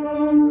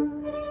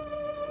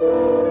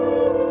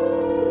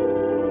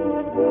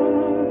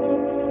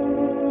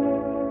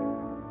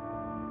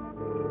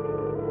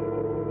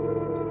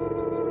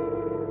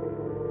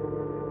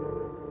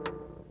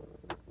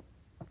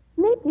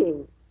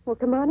 Mickey. Well,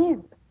 come on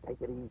in.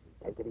 Take it easy.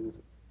 Take it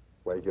easy.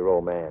 Where's your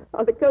old man?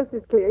 Oh, the coast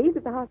is clear. He's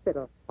at the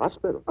hospital.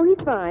 Hospital? Oh,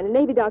 he's fine. A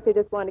Navy doctor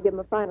just wanted to give him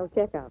a final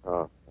checkup.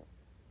 Oh.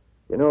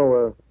 You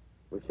know,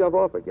 we shove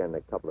off again in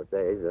a couple of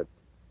days. That's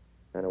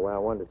kind of why I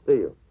wanted to see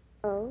you.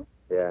 Oh?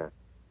 Yeah.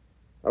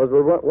 I was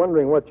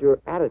wondering what your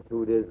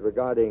attitude is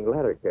regarding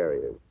letter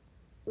carriers.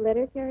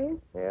 Letter carriers?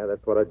 Yeah,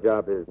 that's what our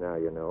job is now,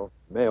 you know.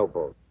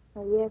 Mailboat.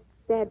 Oh, yes.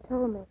 Dad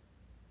told me.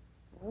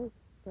 Oh,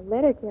 the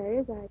letter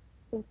carriers, I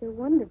think they're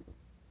wonderful.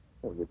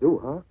 Oh, you do,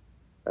 huh?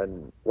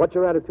 And what's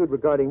your attitude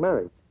regarding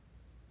marriage?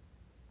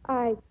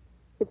 I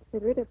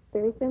consider it a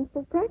very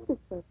sensible practice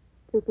for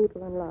two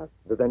people in love.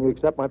 Then you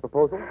accept my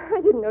proposal?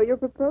 I didn't know you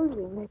were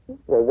proposing, Mickey.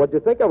 Well, what'd you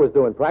think I was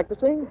doing,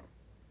 practicing?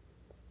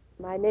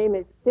 My name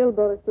is still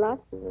Boleslavski.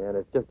 Yeah, and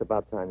it's just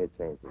about time you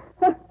changed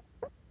it.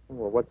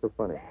 Well, what's so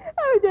funny? I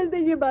was just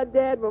thinking about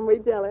Dad when we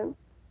tell him.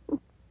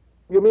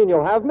 You mean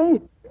you'll have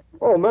me?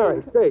 Oh,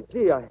 Mary, say,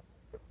 gee,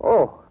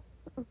 Oh.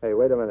 Hey,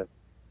 wait a minute.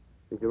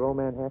 Did your old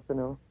man have to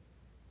know?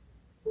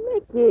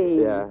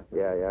 Mickey. Yeah,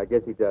 I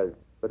guess he does.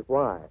 But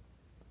why?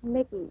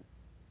 Mickey,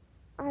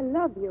 I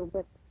love you,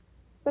 but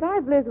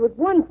I've lived with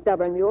one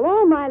stubborn mule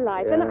all my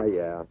life, and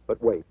Yeah. But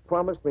wait,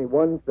 promise me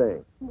one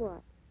thing.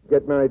 What?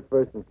 Get married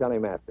first and tell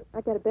him after.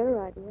 I got a better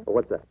idea. Well,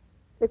 what's that?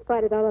 Let's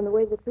fight it out on the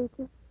ways of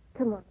preachers.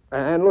 Come on.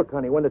 And look,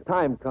 honey, when the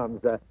time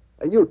comes,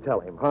 you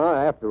tell him, huh?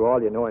 After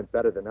all, you know him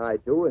better than I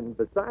do, and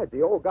besides,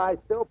 the old guy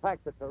still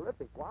packs a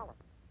terrific wallet.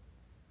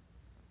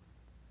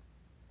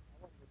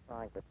 What are you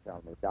trying to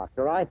tell me,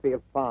 Doctor? I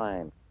feel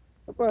fine.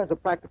 The burns are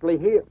practically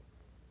healed.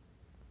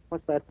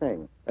 What's that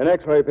thing? An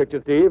X-ray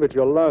picture, Steve. It's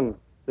your lung.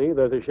 See,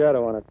 there's a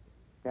shadow on it.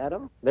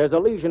 Shadow? There's a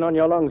lesion on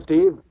your lung,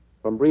 Steve,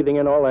 from breathing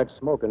in all that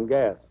smoke and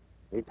gas.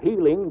 It's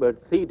healing,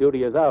 but sea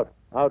duty is out.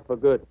 Out for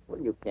good. Well,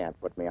 you can't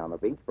put me on the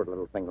beach for a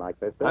little thing like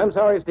this. I'm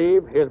sorry,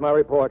 Steve. Here's my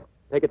report.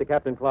 Take it to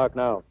Captain Clark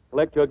now.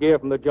 Collect your gear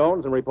from the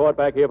Jones and report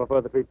back here for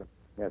further treatment.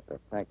 Yes, sir.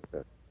 Thank you,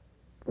 sir.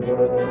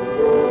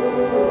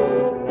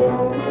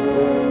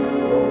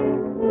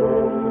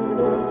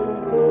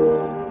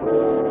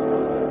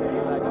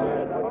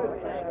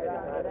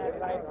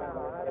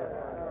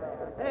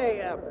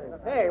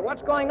 Hey,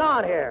 what's going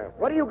on here?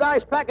 What are you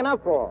guys packing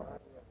up for?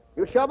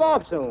 You shove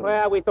off soon.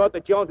 Well, we thought the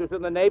Jones was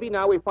in the Navy.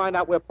 Now we find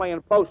out we're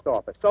playing post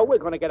office. So we're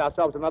going to get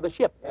ourselves another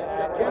ship.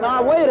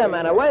 Now, wait a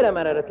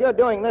minute. If you're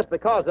doing this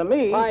because of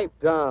me... Pipe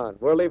down.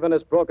 We're leaving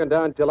this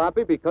broken-down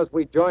jalopy because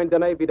we joined the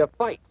Navy to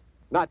fight,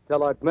 not to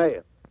lug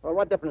mail. Well,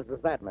 what difference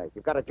does that make?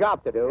 You've got a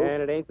job to do.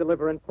 And it ain't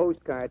delivering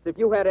postcards. If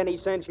you had any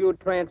sense, you'd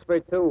transfer,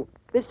 too.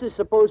 This is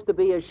supposed to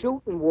be a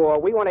shooting war.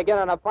 We want to get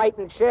on a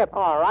fighting ship.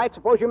 All right,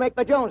 suppose you make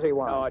the Jonesy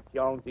one. Oh,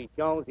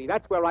 Jonesy.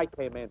 That's where I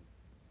came in.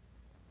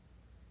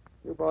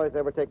 You boys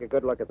ever take a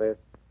good look at this?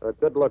 A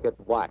good look at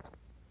what?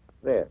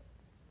 This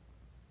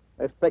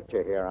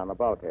picture here on the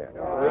bulkhead.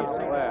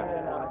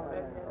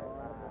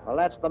 Well,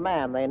 that's the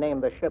man they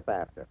named the ship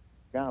after,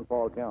 John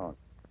Paul Jones.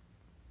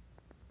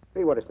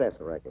 See what it says,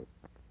 Ricky.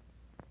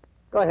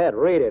 Go ahead,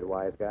 read it,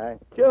 wise guy.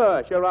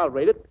 Sure, I'll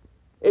read it.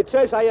 It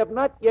says, I have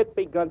not yet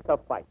begun to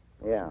fight.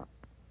 Yeah.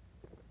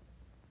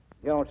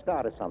 Jones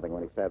started something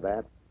when he said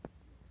that.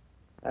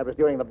 That was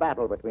during the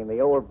battle between the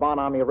old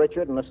Bonhomme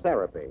Richard and the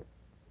Serape. In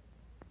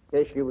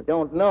case you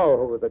don't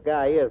know who the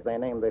guy is they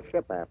named the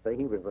ship after,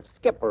 he was the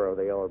skipper of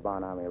the old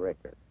Bonhomme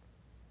Richard.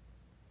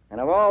 And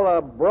of all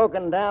the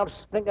broken-down,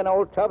 stinking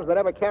old tubs that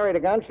ever carried a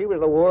gun, she was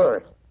the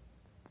worst.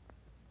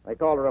 They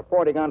called her a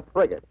 40-gun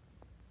frigate.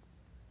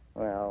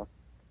 Well,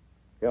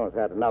 Jones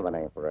had another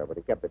name for her, but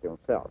he kept it to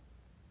himself.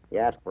 He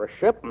asked for a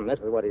ship, and this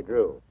is what he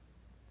drew.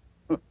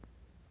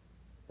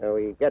 So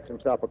he gets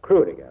himself a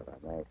crew together,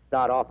 and they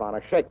start off on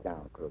a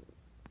shakedown cruise.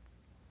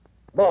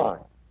 Boy,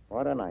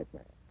 what a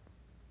nightmare.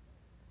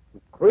 She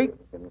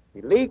creaked and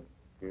she leaked.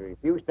 She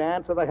refused to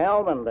answer the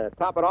helm, and to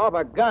top it off,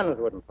 her guns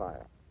wouldn't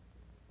fire.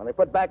 When they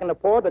put back into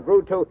port, the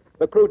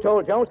crew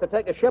told Jones to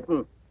take a ship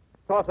and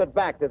toss it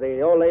back to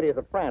the old ladies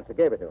of France who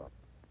gave it to him.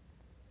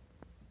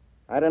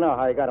 I don't know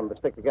how he got them to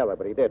stick together,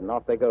 but he did, and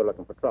off they go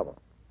looking for trouble.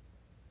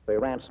 So he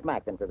ran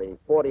smack into the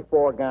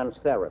 44-gun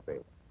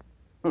Serape.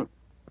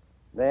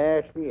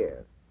 There she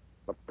is,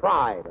 the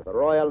pride of the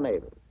Royal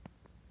Navy.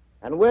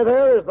 And with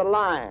her is the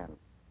Lion,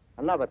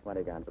 another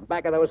 20 guns. And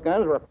back of those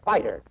guns were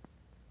fighters.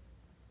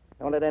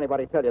 Don't let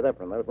anybody tell you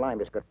different. Those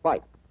liners could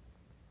fight.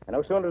 And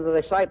no sooner did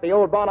they sight the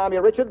old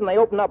Bonhomme Richard than they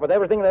opened up with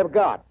everything they've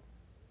got.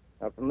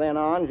 Now, from then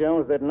on,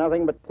 Jones did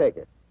nothing but take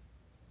it.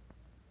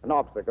 An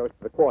officer goes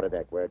to the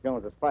quarterdeck where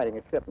Jones is fighting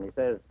his ship, and he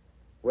says,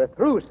 "We're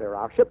through, sir.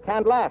 Our ship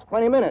can't last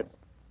 20 minutes.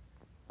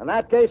 In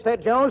that case,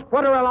 said Jones,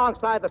 put her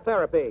alongside the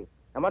Serape.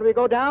 And when we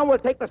go down, we'll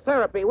take the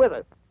Serape with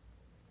us."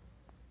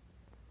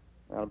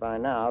 Well, by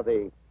now,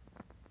 the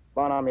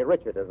Bonhomme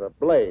Richard is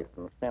ablaze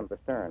from stem to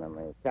stern, and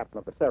the captain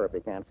of the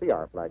Serape can't see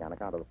our flag on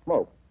account of the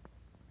smoke.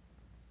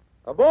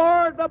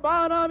 "Aboard the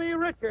Bonhomme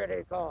Richard,"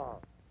 he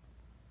called.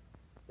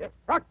 "You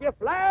struck your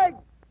flag?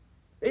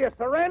 Do you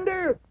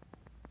surrender?"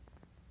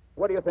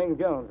 What do you think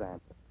Jones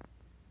answered?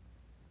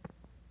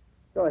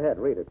 Go ahead,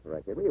 read it,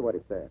 Ricky. Read what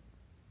he said.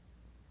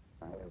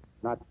 "I have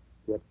not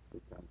yet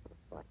begun to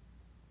fight."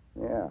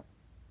 Yeah.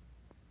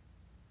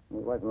 He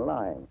wasn't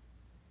lying.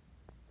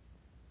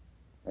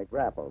 They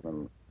grappled,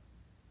 and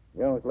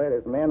Jones led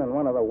his men in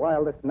one of the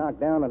wildest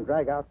knockdown and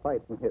drag-out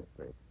fights in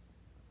history.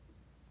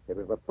 It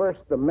was the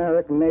first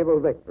American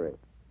naval victory.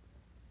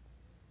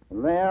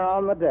 And there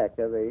on the deck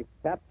of the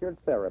captured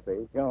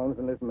Serape, Jones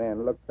and his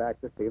men looked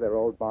back to see their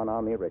old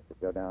Bonhomme Richard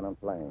go down in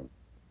flames.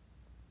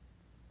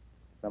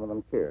 Some of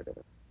them cheered at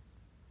it.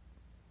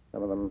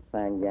 Some of them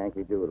sang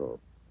Yankee Doodle.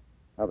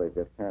 Others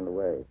just turned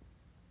away.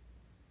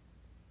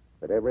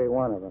 But every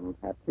one of them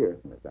had tears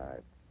in his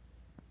eyes.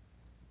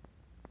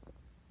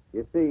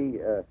 You see,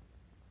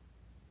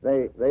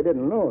 they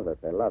didn't know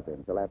that they loved him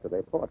until after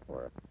they fought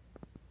for it.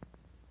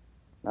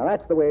 Now,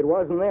 that's the way it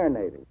was in their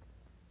Navy.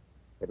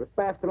 It was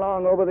passed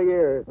along over the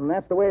years, and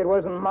that's the way it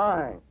was in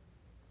mine.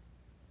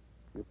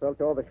 You felt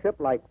toward the ship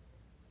like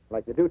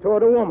you do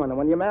toward a woman, and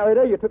when you married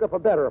her, you took her for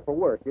better or for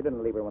worse. You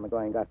didn't leave her when the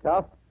going got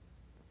tough.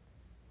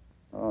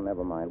 Oh,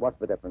 never mind. What's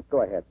the difference?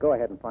 Go ahead. Go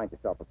ahead and find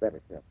yourself a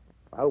better ship.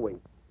 Well, we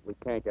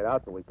can't get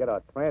out till we get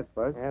our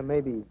transfers. Yeah,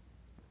 maybe.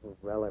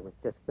 Well, I was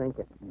just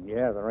thinking.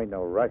 Yeah, there ain't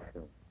no rush.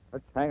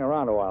 Let's hang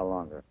around a while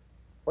longer.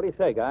 What do you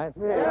say, guys?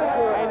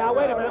 Yeah. Hey, now,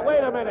 wait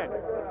a minute.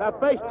 The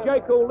first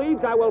jerk who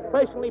leaves, I will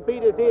personally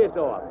beat his ears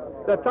off.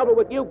 The trouble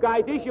with you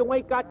guys is you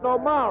ain't got no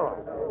moral.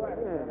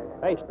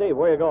 Hey, Steve,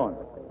 where you going?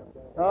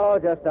 Oh,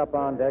 just up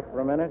on deck for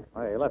a minute.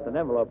 Oh, you left an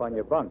envelope on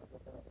your bunk.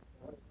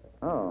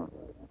 Oh,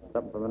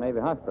 something from the Navy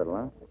Hospital,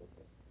 huh?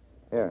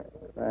 Here.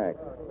 Thanks.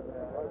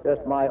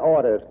 Just my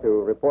orders to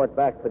report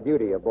back for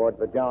duty aboard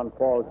the John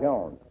Paul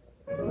Jones.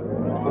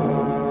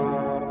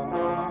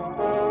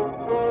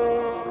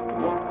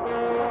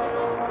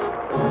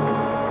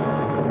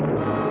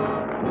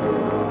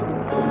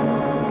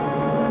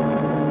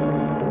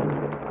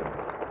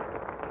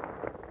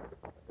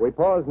 We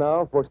pause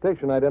now for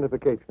station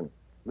identification.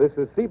 This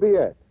is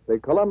CBS, the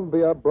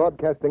Columbia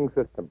Broadcasting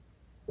System.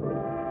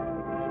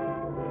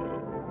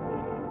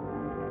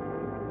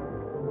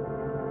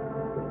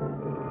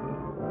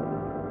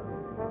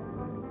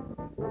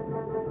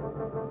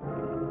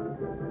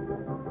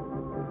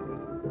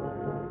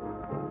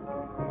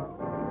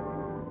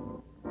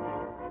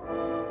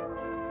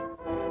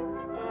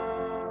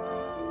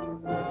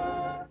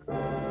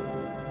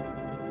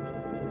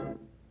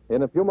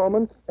 In a few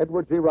moments,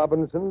 Edward G.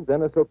 Robinson,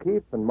 Dennis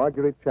O'Keefe, and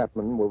Marguerite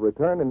Chapman will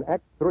return in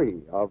Act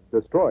 3 of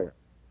Destroyer.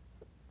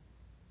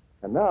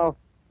 And now,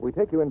 we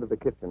take you into the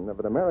kitchen of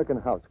an American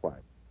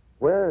housewife,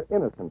 where,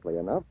 innocently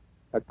enough,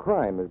 a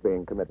crime is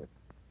being committed.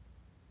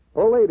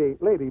 Oh,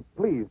 lady,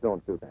 please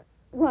don't do that.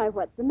 Why,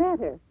 what's the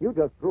matter? You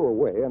just threw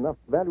away enough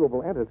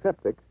valuable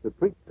antiseptics to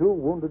treat 2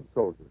 wounded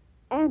soldiers.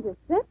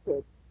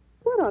 Antiseptic?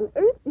 What on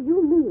earth do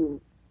you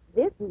mean?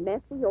 This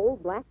messy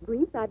old black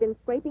grease I've been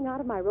scraping out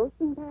of my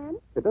roasting pan?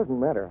 It doesn't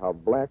matter how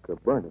black or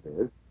burnt it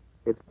is.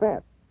 It's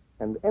fat,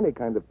 and any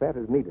kind of fat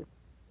is needed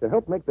to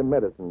help make the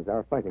medicines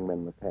our fighting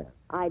men must have.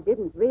 I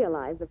didn't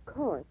realize, of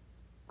course.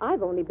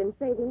 I've only been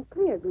saving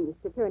clear grease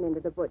to turn into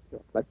the butcher.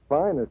 That's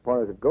fine as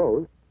far as it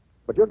goes,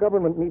 but your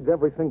government needs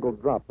every single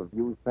drop of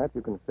used fat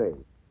you can save.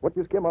 What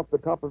you skim off the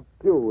top of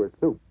stew or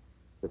soup.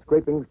 the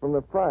scrapings from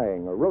the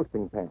frying or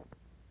roasting pan,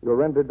 your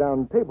rendered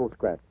down table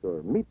scraps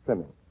or meat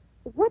trimmings.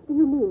 What do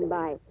you mean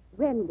by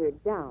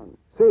rendered down?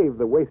 Save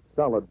the waste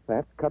solid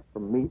fats cut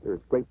from meat or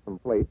scraped from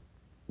plates,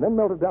 then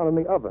melt it down in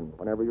the oven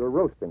whenever you're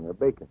roasting or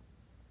baking.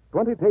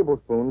 20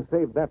 tablespoons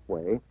saved that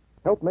way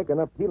help make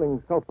enough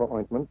healing sulfur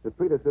ointment to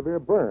treat a severe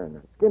burn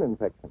or skin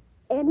infection.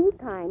 Any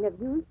kind of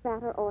used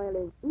fat or oil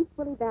is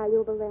equally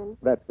valuable then?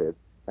 That's it,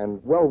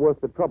 and well worth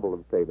the trouble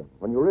of saving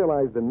when you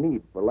realize the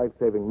need for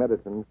life-saving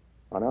medicines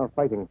on our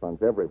fighting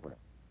fronts everywhere.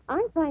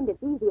 I find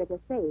it's easier to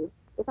save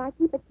if I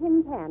keep a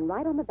tin pan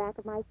right on the back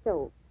of my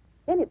stove.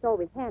 Then it's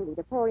always handy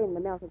to pour in the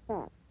melted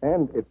fat.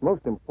 And it's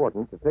most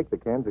important to take the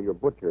can to your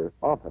butcher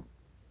often.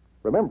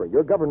 Remember,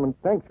 your government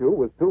thanks you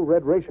with 2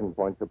 red ration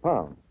points a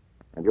pound,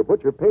 and your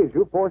butcher pays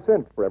you 4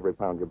 cents for every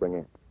pound you bring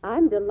in.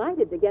 I'm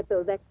delighted to get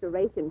those extra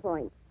ration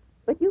points.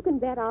 But you can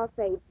bet I'll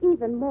save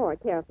even more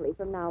carefully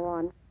from now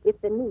on if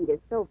the need is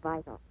so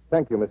vital.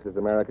 Thank you, Mrs.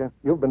 America.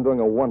 You've been doing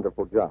a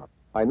wonderful job.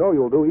 I know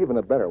you'll do even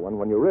a better one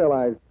when you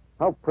realize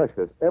how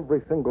precious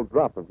every single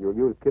drop of your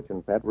used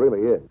kitchen fat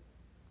really is.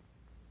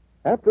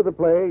 After the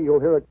play,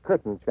 you'll hear a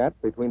curtain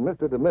chat between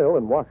Mr. DeMille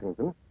in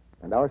Washington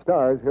and our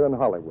stars here in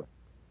Hollywood.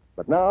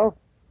 But now,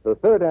 the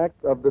third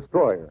act of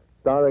Destroyer,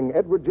 starring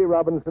Edward G.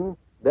 Robinson,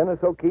 Dennis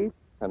O'Keefe,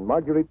 and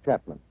Marguerite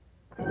Chapman.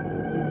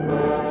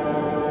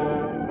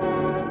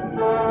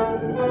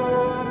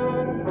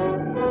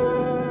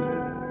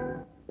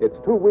 It's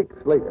 2 weeks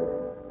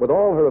later. With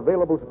all her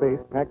available space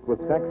packed with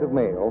sacks of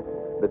mail,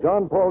 the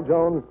John Paul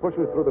Jones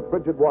pushes through the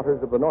frigid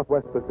waters of the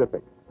Northwest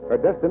Pacific. Her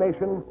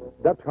destination,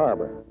 Dutch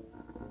Harbor.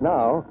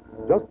 Now,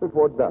 just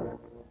before dusk,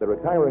 the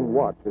retiring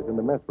watch is in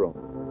the mess room,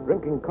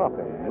 drinking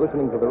coffee and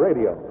listening to the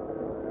radio.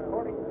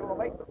 According to a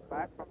late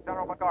dispatch from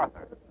General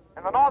MacArthur,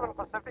 in the Northern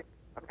Pacific,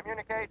 a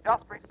communique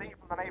just received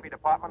from the Navy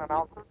Department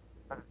announces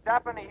that the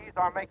Japanese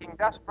are making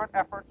desperate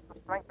efforts to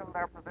strengthen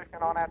their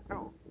position on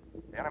Attu.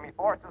 The enemy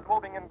force is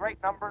moving in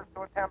great numbers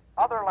to attempt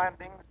other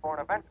landings for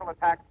an eventual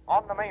attack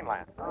on the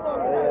mainland.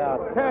 Yeah,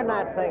 turn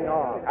that thing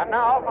off. And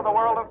now for the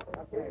world of...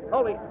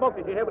 Holy smoke,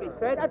 did you hear what he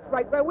said? That's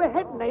right where we're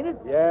heading, ain't it?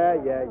 Yeah.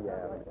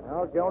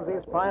 Well,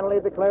 Jonesy's finally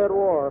declared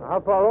war. How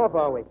far off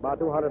are we? About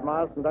 200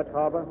 miles from Dutch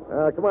Harbor.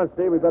 Come on,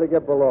 Steve. We better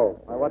get below.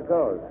 What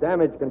goes?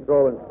 Damage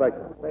control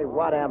inspection. Say,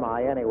 what am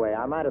I, anyway?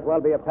 I might as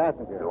well be a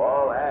passenger. To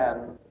all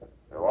hands.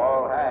 To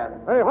all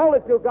hands. Hey, hold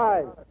it, you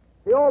guys.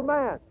 The old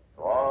man.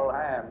 To all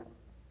hands.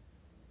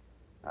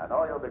 I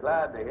know you'll be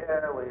glad to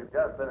hear we've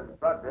just been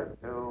instructed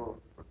to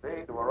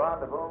proceed to a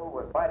rendezvous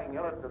with fighting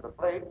units of the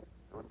fleet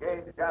to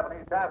engage the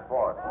Japanese task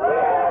force.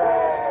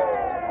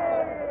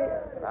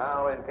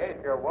 Now, in case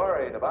you're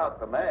worried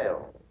about the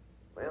mail,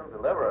 we'll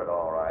deliver it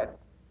all right,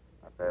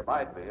 but there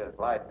might be a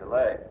slight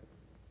delay.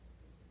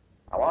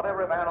 I want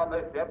every man on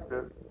this ship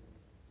to...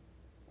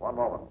 One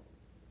moment.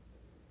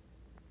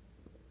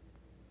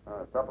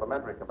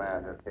 Supplementary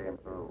command just came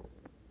through.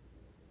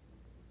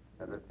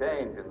 There's a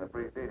change in the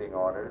preceding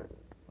orders.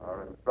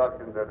 Our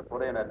instructions are to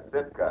put in at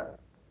Sitka.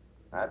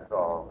 That's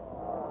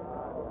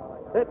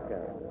all. Sitka?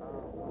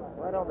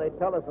 Why don't they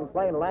tell us in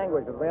plain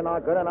language that we're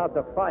not good enough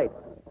to fight?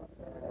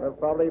 We'll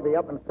probably be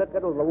up in Sitka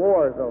till the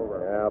war's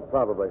over. Yeah,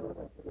 probably.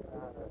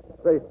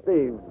 Say,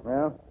 Steve.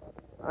 Yeah?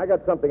 I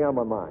got something on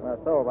my mind.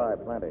 So have I,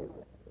 plenty.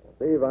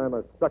 Steve, I'm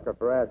a sucker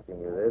for asking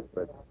you this,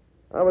 but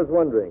I was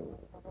wondering,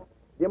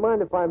 do you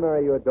mind if I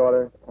marry your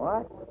daughter?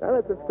 What? Now,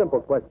 that's a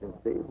simple question,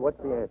 Steve. What's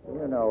the answer?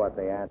 You know what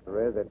the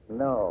answer is. It's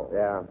no.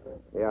 Yeah,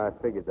 I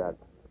figured that.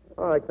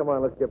 All right, come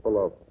on, let's get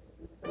below.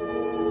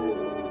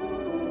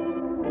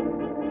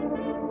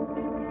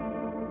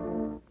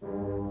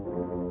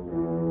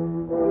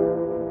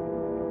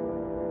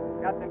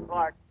 Captain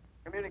Clark,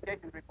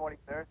 communications reporting,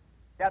 sir.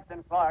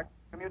 Captain Clark,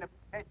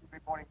 communications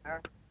reporting,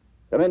 sir.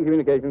 Come in,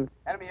 communications.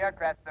 Enemy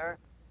aircraft, sir.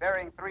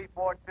 Bearing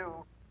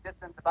 342,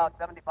 distance about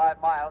 75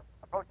 miles,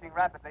 approaching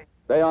rapidly.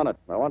 Stay on it.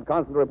 I want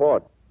constant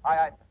report.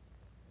 Aye,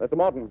 sir. Mr.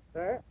 Morton.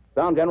 Sir?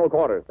 Sound general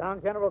quarters.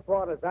 Down general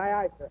quarters.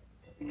 Aye, sir.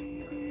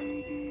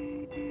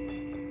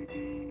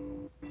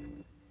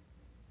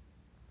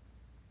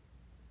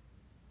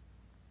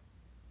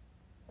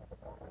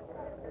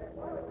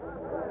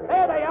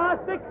 There they are,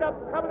 six of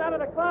them coming out of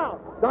the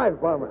clouds. Dive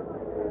bomber.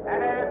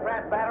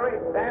 Aircraft battery,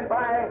 stand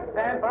by,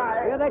 stand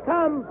by. Here they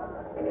come.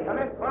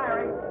 Commence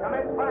firing,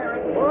 commence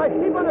firing. All right,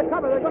 keep under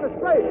cover. They're going to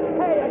spray.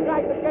 Hey, a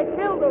guy could get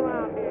killed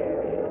around here.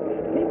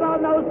 Keep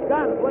on those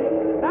guns.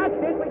 That's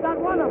it. We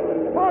got one of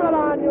them. Pour it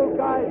on, you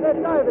guys.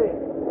 They're diving.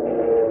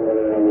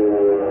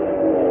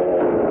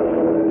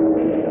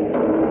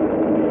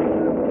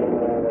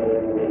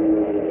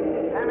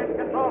 Damage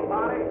control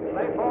party.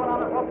 Lay forward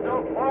on the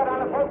forecastle. Forward on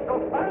the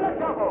forecastle. Turn the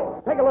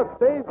jumbo. Take a look,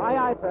 Steve.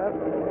 Aye, sir.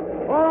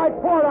 All right,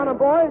 pour it on them,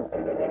 boys.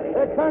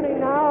 They're turning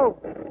now.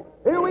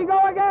 Here we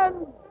go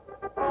again.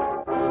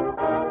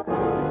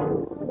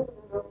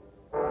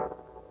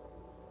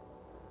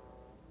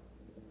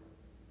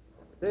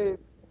 Steve,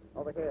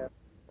 over here.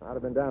 I'd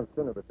have been down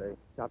sooner, but they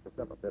chopped us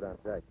up a bit on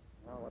deck.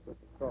 Oh, what was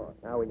the score?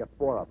 Now we got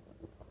 4 of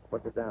them.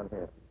 Put it down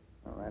here.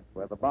 Oh, that's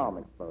where the bomb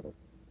exploded.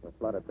 We're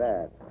flooded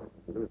bad.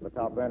 If we lose the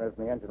top burners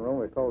in the engine room,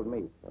 we're cold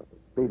meat. The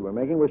speed we're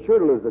making, we're sure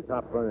to lose the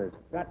top burners.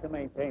 Got to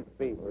maintain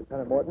speed.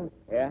 Lieutenant Morton?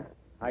 Yeah?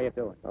 How you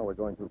doing? Oh, we're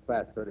going too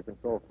fast, sir, to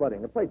control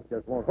flooding. The plates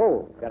just won't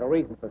hold. Got a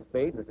reason for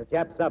speed. There's a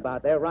Jap sub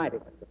out there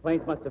riding us. The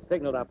planes must have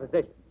signaled our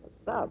position.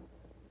 Sub.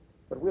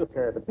 But we'll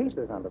tear to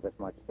pieces under this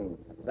much steam.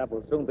 The sub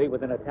will soon be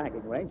within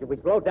attacking range. If we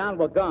slow down,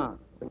 we're gone.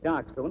 It'll be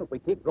dark soon. If we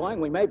keep going,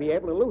 we may be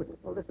able to lose it.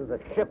 Well, this is a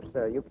ship,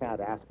 sir. You can't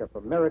ask her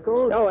for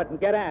miracles. Stow it and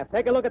get aft.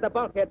 Take a look at the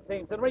bulkhead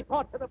seams and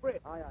report to the bridge.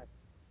 Aye, aye.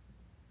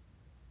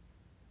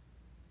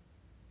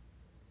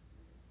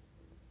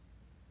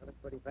 Looks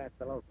pretty fast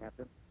below,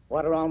 Captain.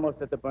 Water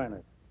almost at the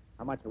burners.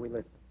 How much are we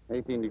listing?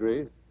 18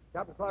 degrees.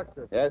 Captain Clark,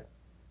 sir. Yes?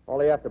 All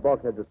the after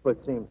bulkheads are split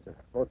seams, sir.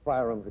 Both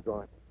fire rooms are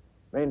gone.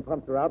 Main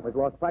pumps are out, and we've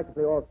lost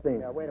practically all steam.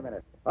 Yeah, wait a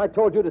minute. I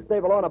told you to stay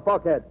below on a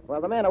bulkhead.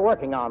 Well, the men are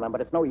working on them,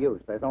 but it's no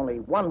use. There's only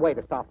one way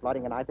to stop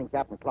flooding, and I think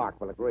Captain Clark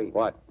will agree.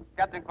 What?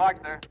 Captain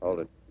Clark, sir. Hold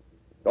it.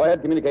 Go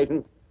ahead,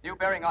 communications. New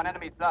bearing on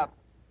enemy sub.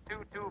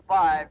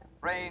 225,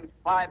 range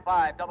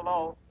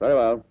 5500. Very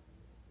well.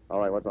 All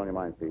right, what's on your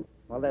mind, Steve?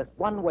 Well, there's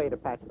one way to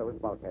patch those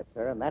bulkheads,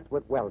 sir, and that's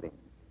with welding.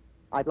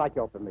 I'd like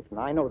your permission.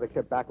 I know the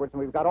ship backwards,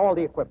 and we've got all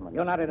the equipment.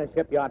 You're not in a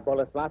shipyard,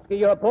 Boleslavski.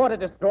 You're aboard a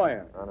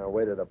destroyer. On our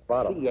way to the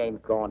bottom. She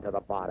ain't going to the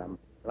bottom.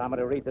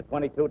 Thermometer reads a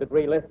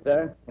 22-degree list,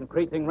 sir.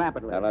 Increasing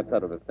rapidly. Now, that's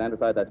settled it. Stand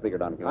aside that speaker,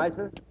 Donohue. Aye,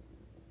 sir.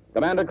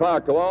 Commander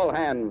Clark, to all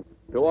hands.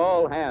 To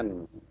all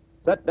hands.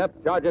 Set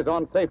depth charges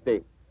on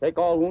safety. Take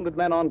all wounded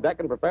men on deck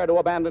and prepare to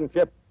abandon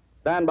ship.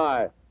 Stand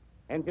by.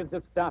 Engines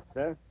have stopped,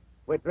 sir.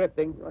 We're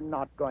drifting. You're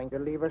not going to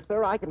leave her,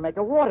 sir. I can make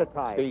a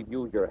watertight. Steve,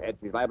 use your head.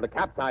 She's liable to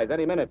capsize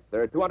any minute.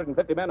 There are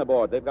 250 men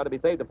aboard. They've got to be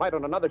saved to fight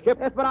on another ship.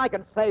 Yes, but I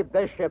can save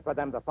this ship for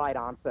them to fight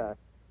on, sir.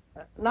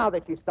 Now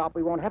that she's stopped,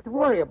 we won't have to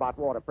worry about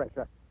water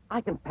pressure.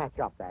 I can patch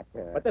up that.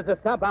 But there's a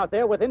sub out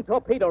there within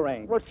torpedo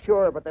range. Well,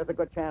 sure, but there's a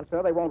good chance,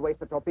 sir. They won't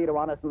waste a torpedo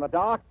on us in the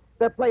dark.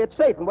 They'll play it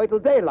safe and wait till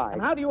daylight.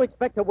 And how do you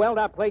expect to weld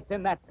our plates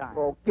in that time?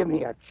 Oh, give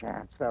me a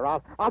chance, sir.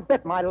 I'll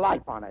bet my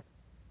life on it.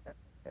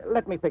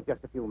 Let me pick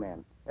just a few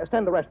men.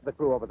 Send the rest of the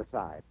crew over the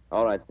side.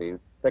 All right, Steve.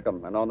 Pick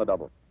 'em and on the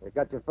double. You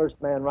got your first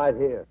man right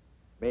here.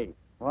 Me.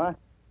 What?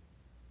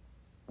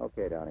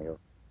 Okay, Donohue.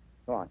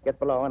 Go on, get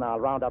below and I'll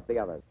round up the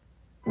others.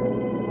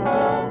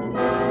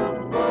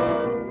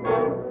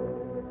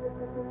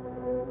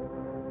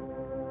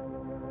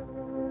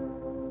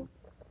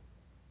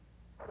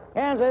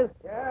 Kansas?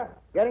 Yeah?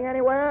 Getting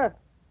anywhere?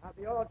 I'll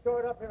be all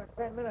shored up here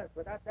in 10 minutes.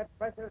 Without that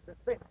pressure, it's a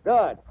spin.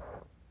 Good.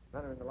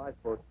 Men are in the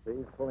lifeboat,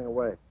 Steve, pulling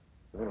away.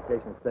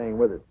 Communication's staying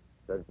with us.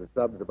 Says the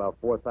sub's about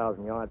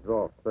 4,000 yards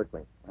off,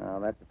 circling. Well,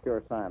 that's a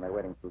sure sign they're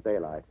waiting through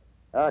daylight.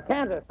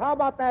 Kansas, how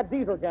about that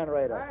diesel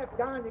generator? All right,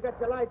 Don, you got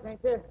your lights,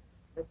 ain't you?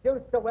 The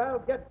juice so well,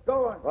 get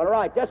going. All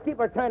right, just keep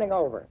her turning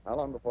over. How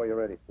long before you're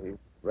ready, Steve?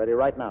 Ready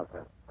right now,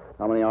 sir.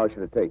 How many hours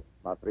should it take?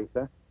 About 3,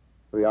 sir.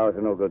 3 hours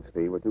are no good,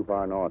 Steve. We're too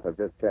far north. I've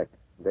just checked.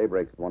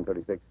 Daybreak's at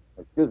 1:36.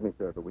 Excuse me,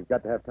 sir, but we've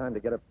got to have time to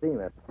get up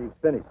steam after Steve's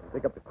finished and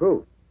pick up the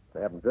crew.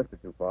 They haven't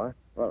drifted too far.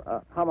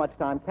 Well, how much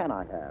time can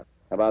I have?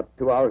 About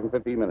 2 hours and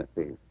 15 minutes,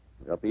 Steve.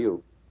 It's up to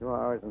you. 2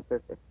 hours and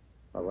 50.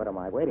 Well, what am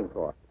I waiting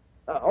for?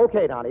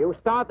 Okay, Donohue,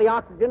 start the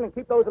oxygen and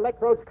keep those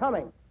electrodes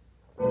coming.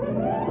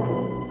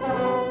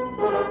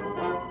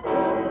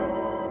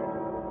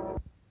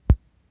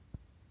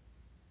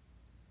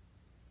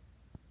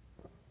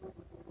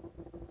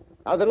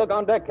 How's it look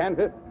on deck,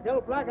 Kansas?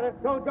 Still blacking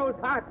at Jojo's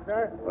heart,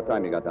 sir. What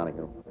time you got,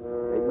 Donohue?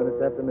 8 minutes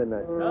after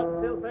midnight.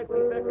 No, still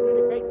circling back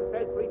communication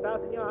says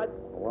 3,000 yards.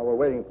 While we're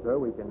waiting, sir,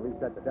 we can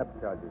reset the depth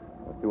charges.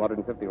 With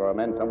 250 of our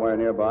men somewhere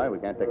nearby, we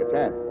can't take a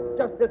chance.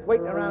 Just this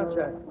waiting around,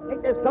 sir.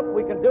 Ain't there something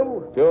we can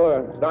do?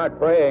 Sure. Start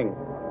praying.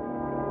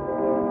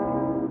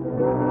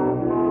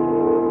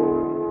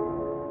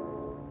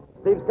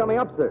 Steve's coming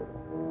up, sir.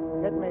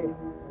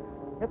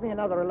 Get me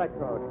another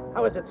electrode.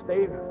 How is it,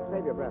 Steve?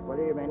 Save your breath, will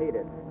you? You may need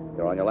it.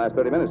 You're on your last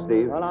 30 minutes,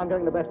 Steve. Well, I'm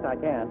doing the best I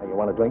can. Hey, you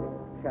want a drink?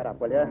 Shut up,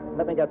 will you?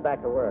 Let me get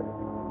back to work.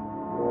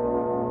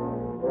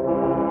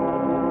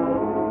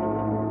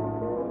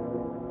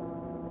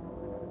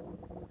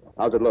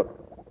 How's it look?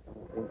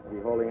 Seems to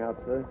be holding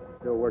out, sir.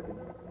 Still working.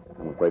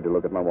 I'm afraid to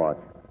look at my watch.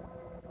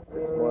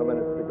 6 more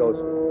minutes to go,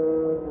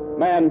 sir.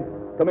 Man,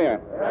 come here.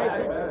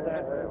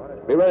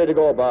 Be ready to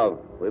go above.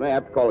 We may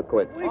have to call it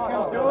quits. We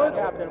can do it.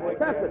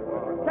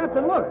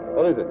 Captain, look.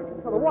 What is it?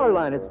 Oh, the water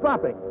line, it's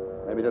dropping.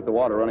 Maybe just the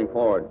water running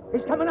forward.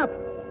 He's coming up.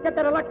 Get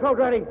that electrode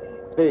ready.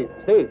 Steve.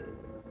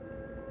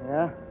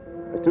 Yeah?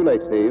 It's too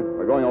late, Steve.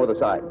 We're going over the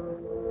side.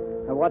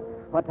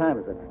 What time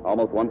is it?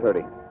 Almost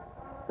 1:30.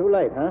 Too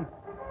late, huh?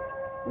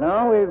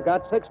 No, we've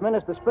got 6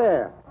 minutes to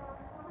spare.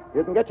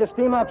 You can get your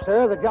steam up,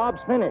 sir. The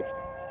job's finished.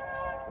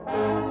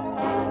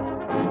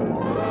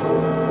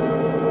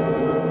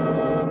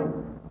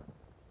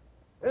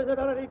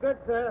 Visibility good,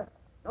 sir.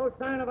 No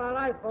sign of our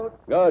lifeboat.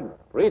 Good.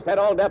 Reset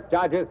all depth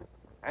charges.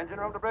 Engine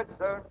room to bridge,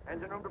 sir.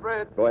 Engine room to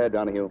bridge. Go ahead,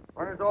 Donohue.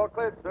 Runners all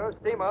cleared, sir.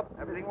 Steam up.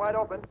 Everything wide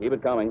open. Keep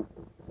it coming.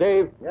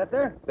 Steve, Yes,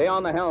 sir. stay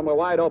on the helm. We're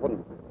wide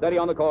open. Steady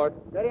on the course.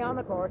 Steady on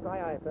the course.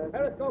 Aye, sir.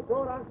 Periscope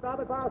road on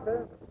starboard bow,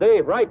 sir.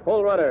 Steve, right,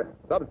 full rudder.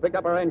 Subs picked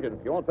up our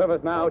engines. You won't serve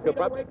us now. She'll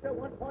Wake, sir.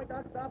 1 point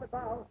on starboard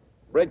bow.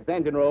 Bridge to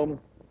engine room.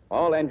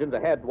 All engines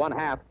ahead,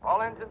 1/2.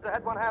 All engines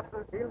ahead 1/2,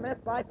 sir. He'll miss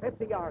by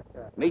 50 yards,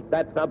 sir. Meet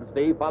that sub,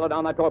 Steve. Follow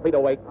down that torpedo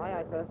wake.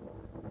 Aye, sir.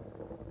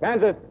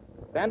 Kansas,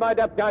 stand by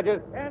depth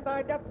charges. Stand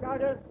by depth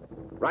charges.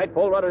 Right,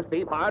 full rudder,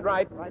 Steve. Hard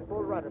right. Right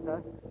full rudder,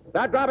 sir.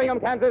 Start dropping them,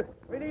 Kansas.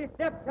 Release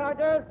depth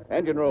charges.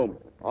 Engine room.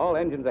 All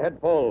engines ahead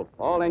full.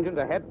 All engines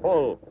ahead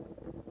full.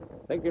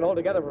 Think you'll hold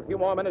together for a few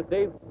more minutes,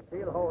 Steve?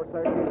 She'll hold,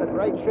 sir. She's a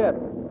great ship.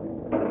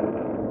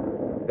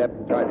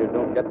 Depth charges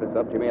don't get the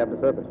sub. She may have to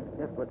surface.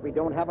 Yes, but we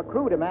don't have a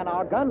crew to man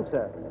our guns,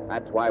 sir.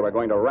 That's why we're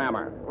going to ram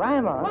her.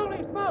 Ram her?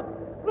 Holy smoke!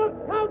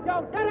 Look,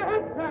 Tojo, get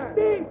ahead, sir.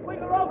 Steve, swing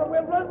her over.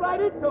 We'll run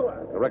right into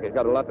her. The wreck has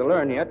got a lot to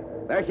learn yet.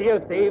 There she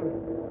is, Steve.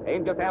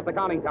 Aim just half the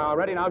conning tower.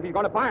 Ready now. She's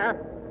going to fire.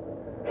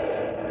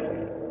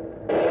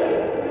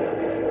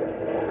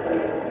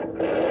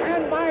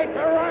 Stand by to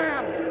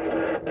ram.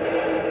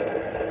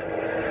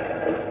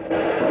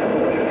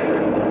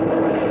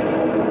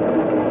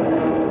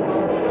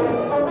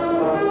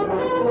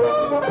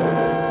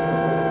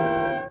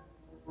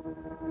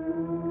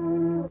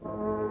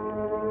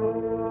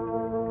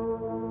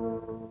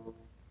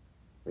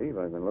 Steve,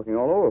 I've been looking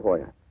all over for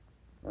you.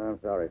 I'm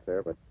sorry,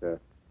 sir, but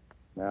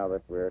now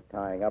that we're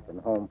tying up in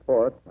home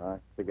port, I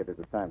figured it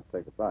was time to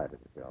say goodbye to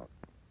the show.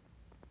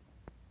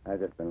 I've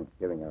just been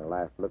giving her a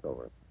last look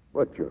over it.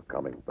 But you're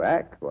coming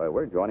back. Why,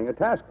 we're joining a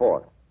task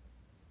force.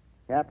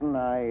 Captain,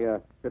 I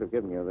should have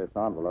given you this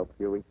envelope a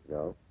few weeks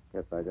ago.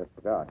 Guess I just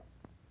forgot.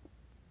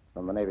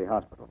 From the Navy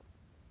hospital.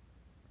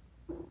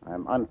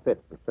 I'm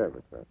unfit for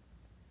service, sir.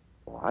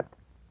 What?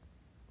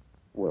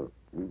 Well,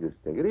 you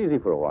just take it easy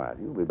for a while.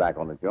 You'll be back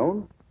on the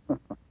Jones.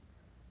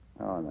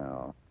 Oh,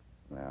 no.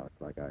 No,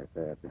 it's like I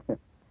said.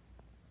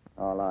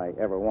 All I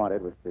ever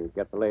wanted was to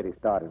get the lady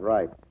started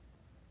right.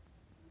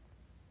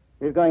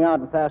 She's going out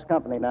in fast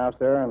company now,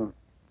 sir, and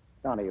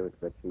Donohue's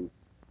the chief.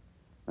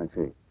 I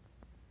see.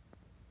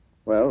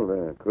 Well,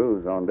 the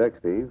crew's on deck,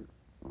 Steve.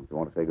 Don't you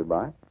want to say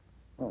goodbye?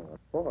 Oh, what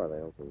for?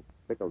 They'll be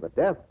tickled to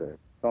death to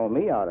throw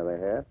me out of their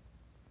head.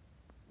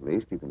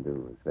 Least you can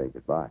do is say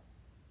goodbye.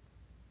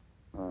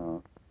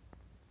 Oh.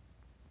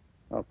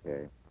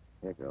 Okay.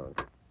 Here goes.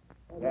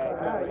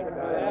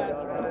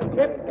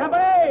 Ship's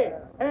company!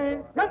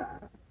 Attention!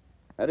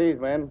 At ease,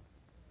 men.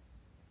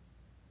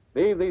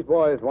 Steve, these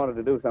boys wanted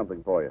to do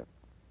something for you.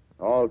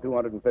 All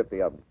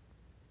 250 of them.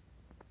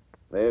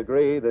 They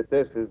agree that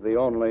this is the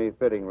only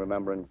fitting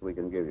remembrance we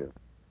can give you.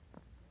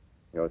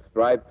 Your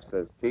stripes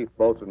as Chief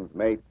Bosun's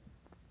mate,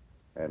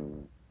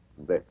 and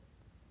this.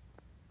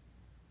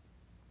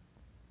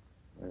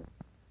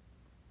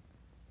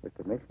 The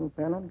commission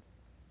pennant?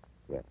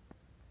 Yes.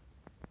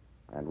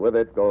 And with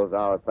it goes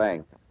our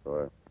thanks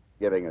for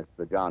giving us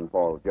the John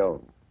Paul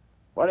Jones.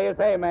 What do you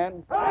say,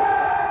 men?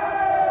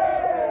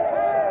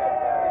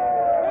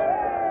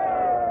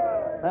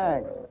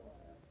 Thanks.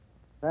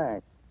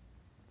 Thanks.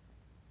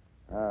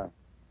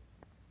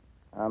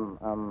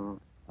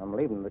 I'm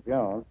leaving the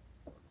Jones.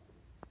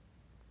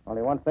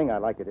 Only one thing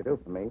I'd like you to do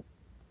for me.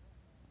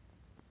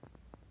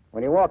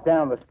 When you walk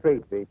down the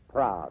street, be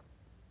proud.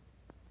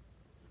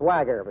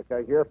 Swagger,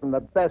 because you're from the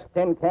best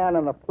tin can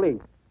in the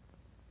fleet.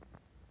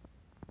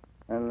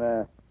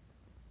 And,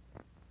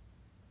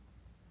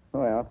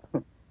 well,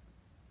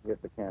 guess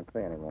I can't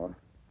say anymore.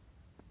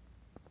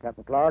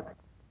 Captain Clark,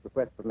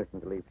 request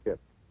permission to leave ship.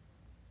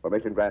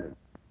 Permission granted.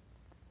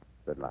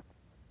 Good luck.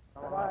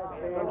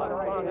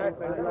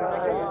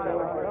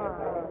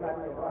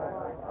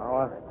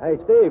 Hey,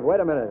 Steve, wait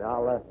a minute.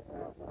 I'll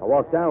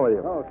walk down with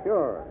you. Oh,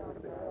 sure.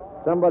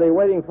 Somebody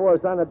waiting for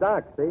us on the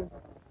dock, see?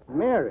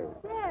 Mary.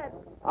 Dad.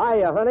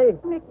 Hiya, honey.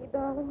 Mickey,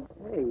 darling.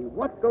 Hey,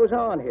 what goes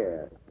on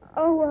here?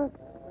 Oh,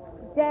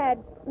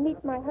 Dad,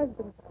 meet my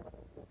husband.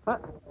 Huh?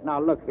 Now,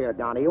 look here,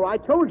 Donohue. I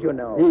told you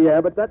no.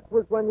 Yeah, but that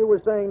was when you were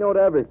saying no to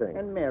everything.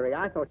 And Mary,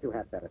 I thought you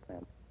had better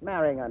sense.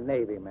 Marrying a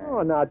Navy man.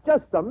 Oh, now,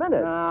 just a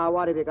minute. Now,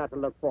 what have you got to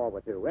look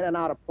forward to? In and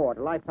out of port,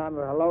 a lifetime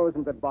of hellos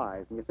and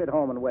goodbyes, and you sit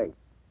home and wait.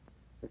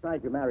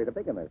 Besides, you married a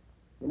bigamist.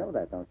 You know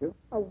that, don't you?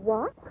 A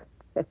what?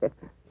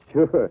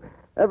 Sure.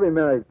 Every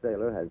married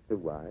sailor has two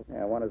wives.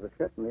 Yeah, one is a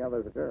ship and the other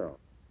is a girl.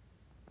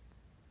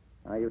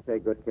 Now, you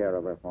take good care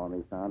of her for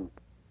me, son.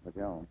 The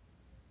Jones.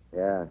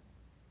 Yeah.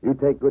 You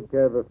take good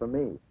care of her for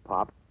me,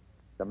 Pop.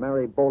 To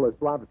marry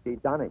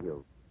Boleslavski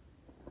Donohue.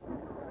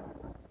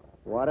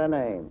 What a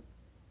name.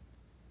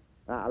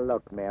 Now,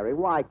 look, Mary,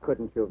 why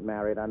couldn't you have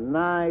married a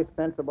nice,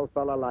 sensible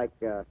fellow like,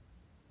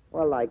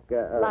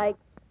 Like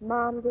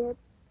Mom did?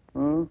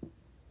 Hmm?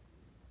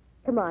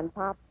 Come on,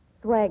 Pop.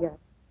 Swagger.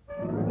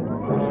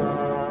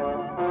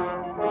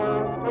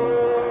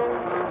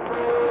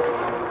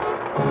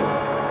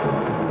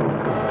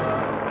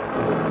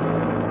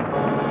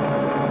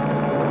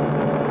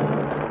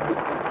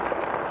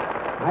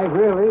 I've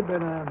really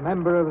been a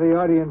member of the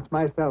audience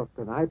myself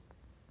tonight.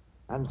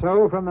 And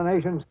so, from the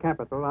nation's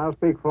capital, I'll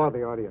speak for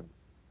the audience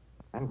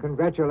and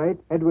congratulate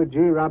Edward G.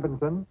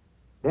 Robinson,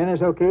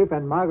 Dennis O'Keefe,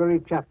 and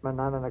Marguerite Chapman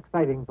on an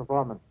exciting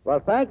performance. Well,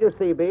 thank you,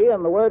 CB.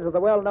 In the words of the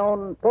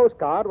well-known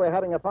postcard, we're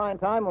having a fine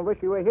time and wish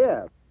you were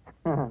here.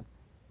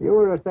 You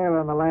were a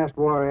sailor in the last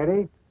war,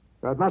 Eddie,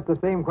 so it must have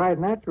seemed quite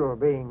natural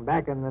being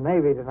back in the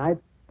Navy tonight.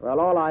 Well,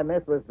 all I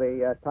missed was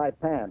the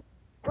tight pants.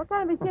 What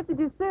kind of a ship did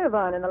you serve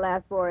on in the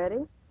last war,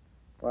 Eddie?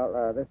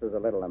 Well, this is a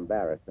little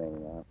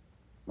embarrassing,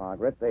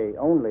 Margaret. The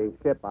only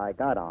ship I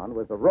got on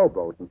was a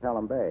rowboat in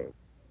Pelham Bay.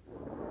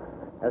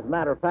 As a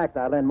matter of fact,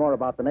 I learned more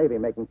about the Navy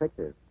making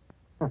pictures.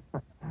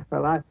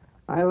 Well,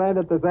 I learned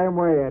it the same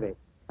way, Eddie.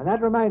 And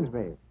that reminds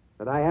me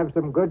that I have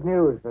some good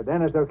news for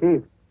Dennis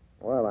O'Keefe.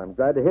 Well, I'm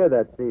glad to hear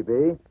that,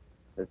 CB.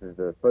 This is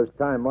the first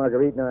time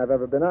Marguerite and I have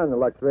ever been on the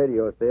Lux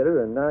Radio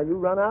Theater, and now you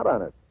run out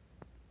on us.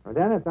 Well,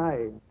 Dennis,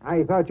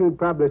 I thought you'd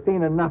probably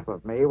seen enough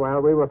of me while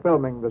we were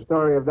filming the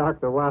story of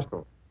Dr.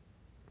 Wassel.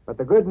 But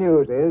the good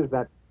news is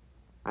that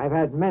I've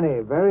had many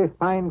very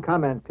fine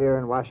comments here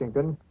in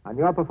Washington on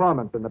your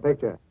performance in the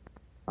picture.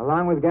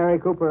 Along with Gary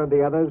Cooper and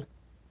the others,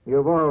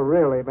 you've all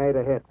really made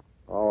a hit.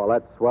 Oh, well,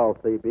 that's swell,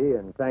 CB,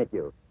 and thank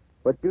you.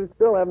 But you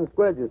still haven't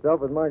squared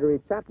yourself with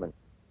Marguerite Chapman.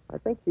 I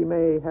think she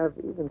may have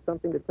even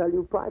something to tell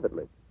you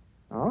privately.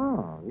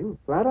 Oh, you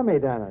flatter me,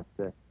 Dennis.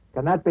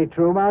 Can that be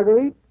true,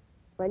 Marguerite?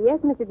 Well, yes,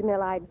 Mr.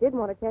 DeMille, I did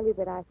want to tell you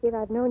that I feel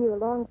I've known you a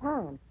long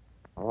time.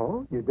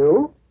 Oh, you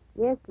do?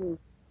 Yes, you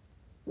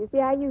see,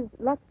 I used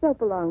Lux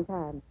soap a long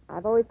time.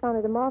 I've always found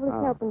it a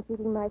marvelous help in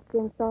keeping my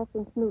skin soft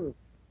and smooth.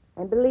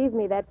 And believe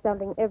me, that's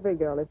something every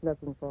girl is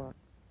looking for.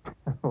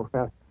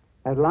 Well,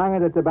 as long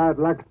as it's about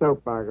Lux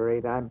soap,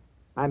 Marguerite,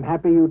 I'm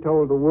happy you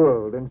told the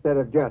world instead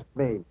of just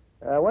me.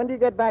 When do you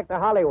get back to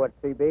Hollywood,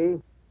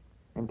 CB?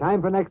 In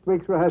time for next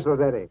week's rehearsals,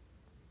 Eddie.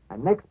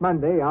 And next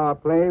Monday, our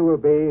play will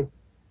be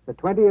the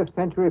 20th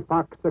Century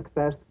Fox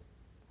success,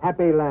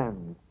 Happy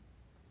Land.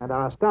 And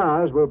our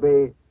stars will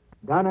be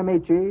Don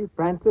Amici,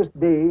 Francis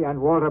D.,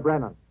 and Walter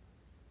Brennan.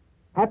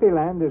 Happy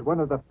Land is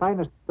one of the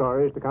finest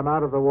stories to come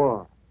out of the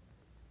war.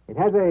 It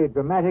has a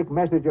dramatic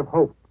message of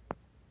hope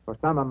for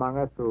some among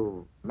us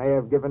who may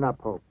have given up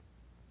hope.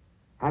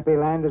 Happy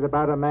Land is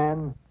about a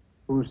man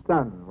whose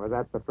son was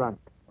at the front.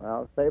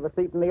 Well, save a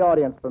seat in the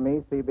audience for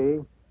me,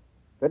 CB.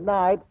 Good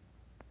night.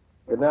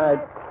 Good night.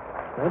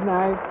 Good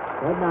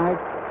night. Good night.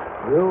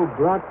 You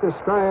brought the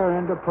destroyer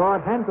into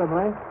port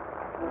handsomely.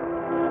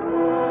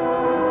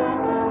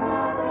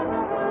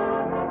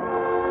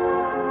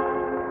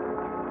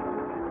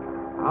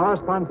 Our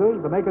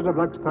sponsors, the makers of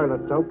Lux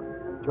Toilet Soap,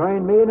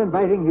 join me in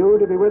inviting you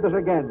to be with us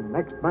again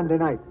next Monday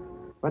night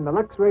when the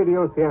Lux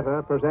Radio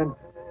Theater presents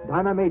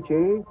Don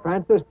Amici,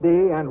 Francis D.,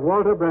 and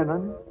Walter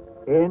Brennan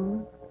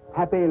in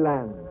Happy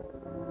Land.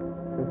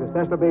 This is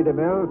Cecil B.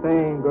 DeMille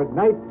saying good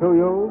night to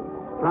you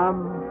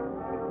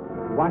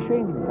from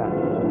Washington.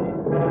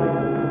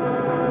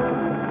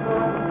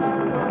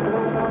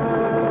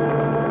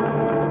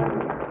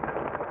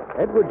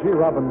 Edward G.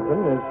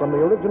 Robinson is from the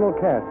original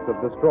cast of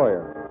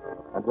Destroyer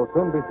and will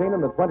soon be seen in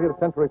the 20th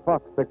Century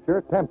Fox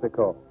picture,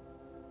 Tampico.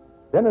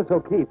 Dennis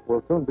O'Keefe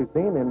will soon be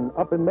seen in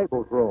Up in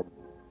Mabel's Room,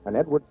 an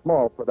Edward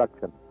Small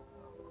production.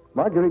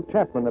 Marguerite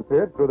Chapman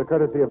appeared through the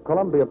courtesy of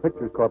Columbia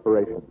Pictures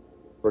Corporation,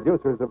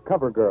 producers of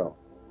Cover Girl,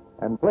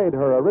 and played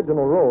her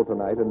original role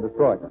tonight in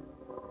Destroyer.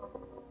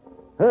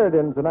 Heard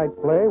in tonight's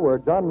play were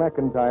John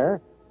McIntyre,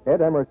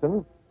 Ed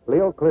Emerson,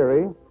 Leo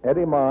Cleary,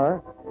 Eddie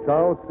Marr,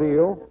 Charles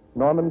Steele,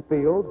 Norman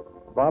Field,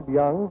 Bob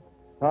Young,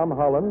 Tom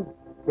Holland,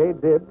 Kay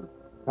Dibbs,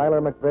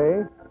 Tyler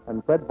McVeigh,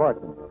 and Fred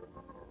Barton.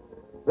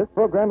 This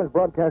program is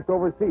broadcast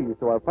overseas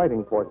to our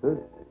fighting forces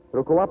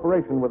through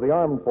cooperation with the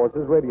Armed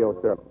Forces Radio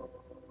Service.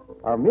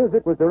 Our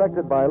music was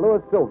directed by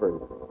Louis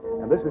Silvers.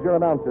 And this is your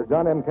announcer,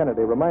 John M.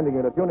 Kennedy, reminding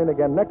you to tune in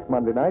again next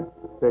Monday night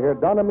to hear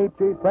Don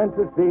Amici,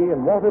 Francis D.,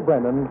 and Walter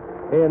Brennan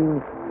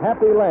in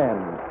Happy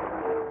Land.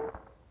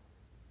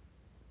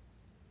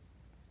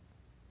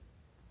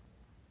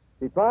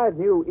 He tried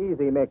new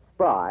Easy Mix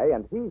Fry,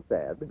 and he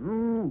said,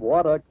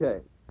 What a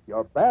cake.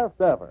 Your best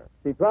ever.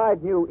 She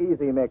tried new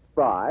Easy Mix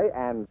Fry,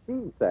 and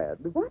she said,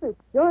 What a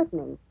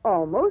shortening.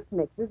 Almost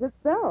mixes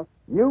itself.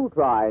 You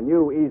try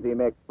new Easy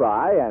Mix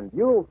Fry, and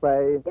you'll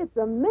say, It's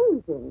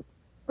amazing.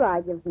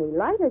 Spry gives me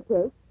lighter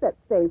cakes that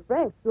stay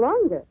fresh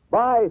longer.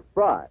 Buy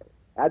Spry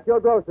at your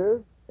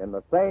grocer's in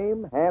the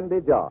same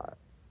handy jar.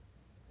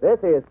 This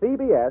is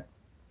CBS,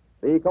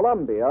 the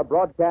Columbia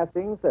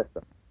Broadcasting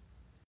System.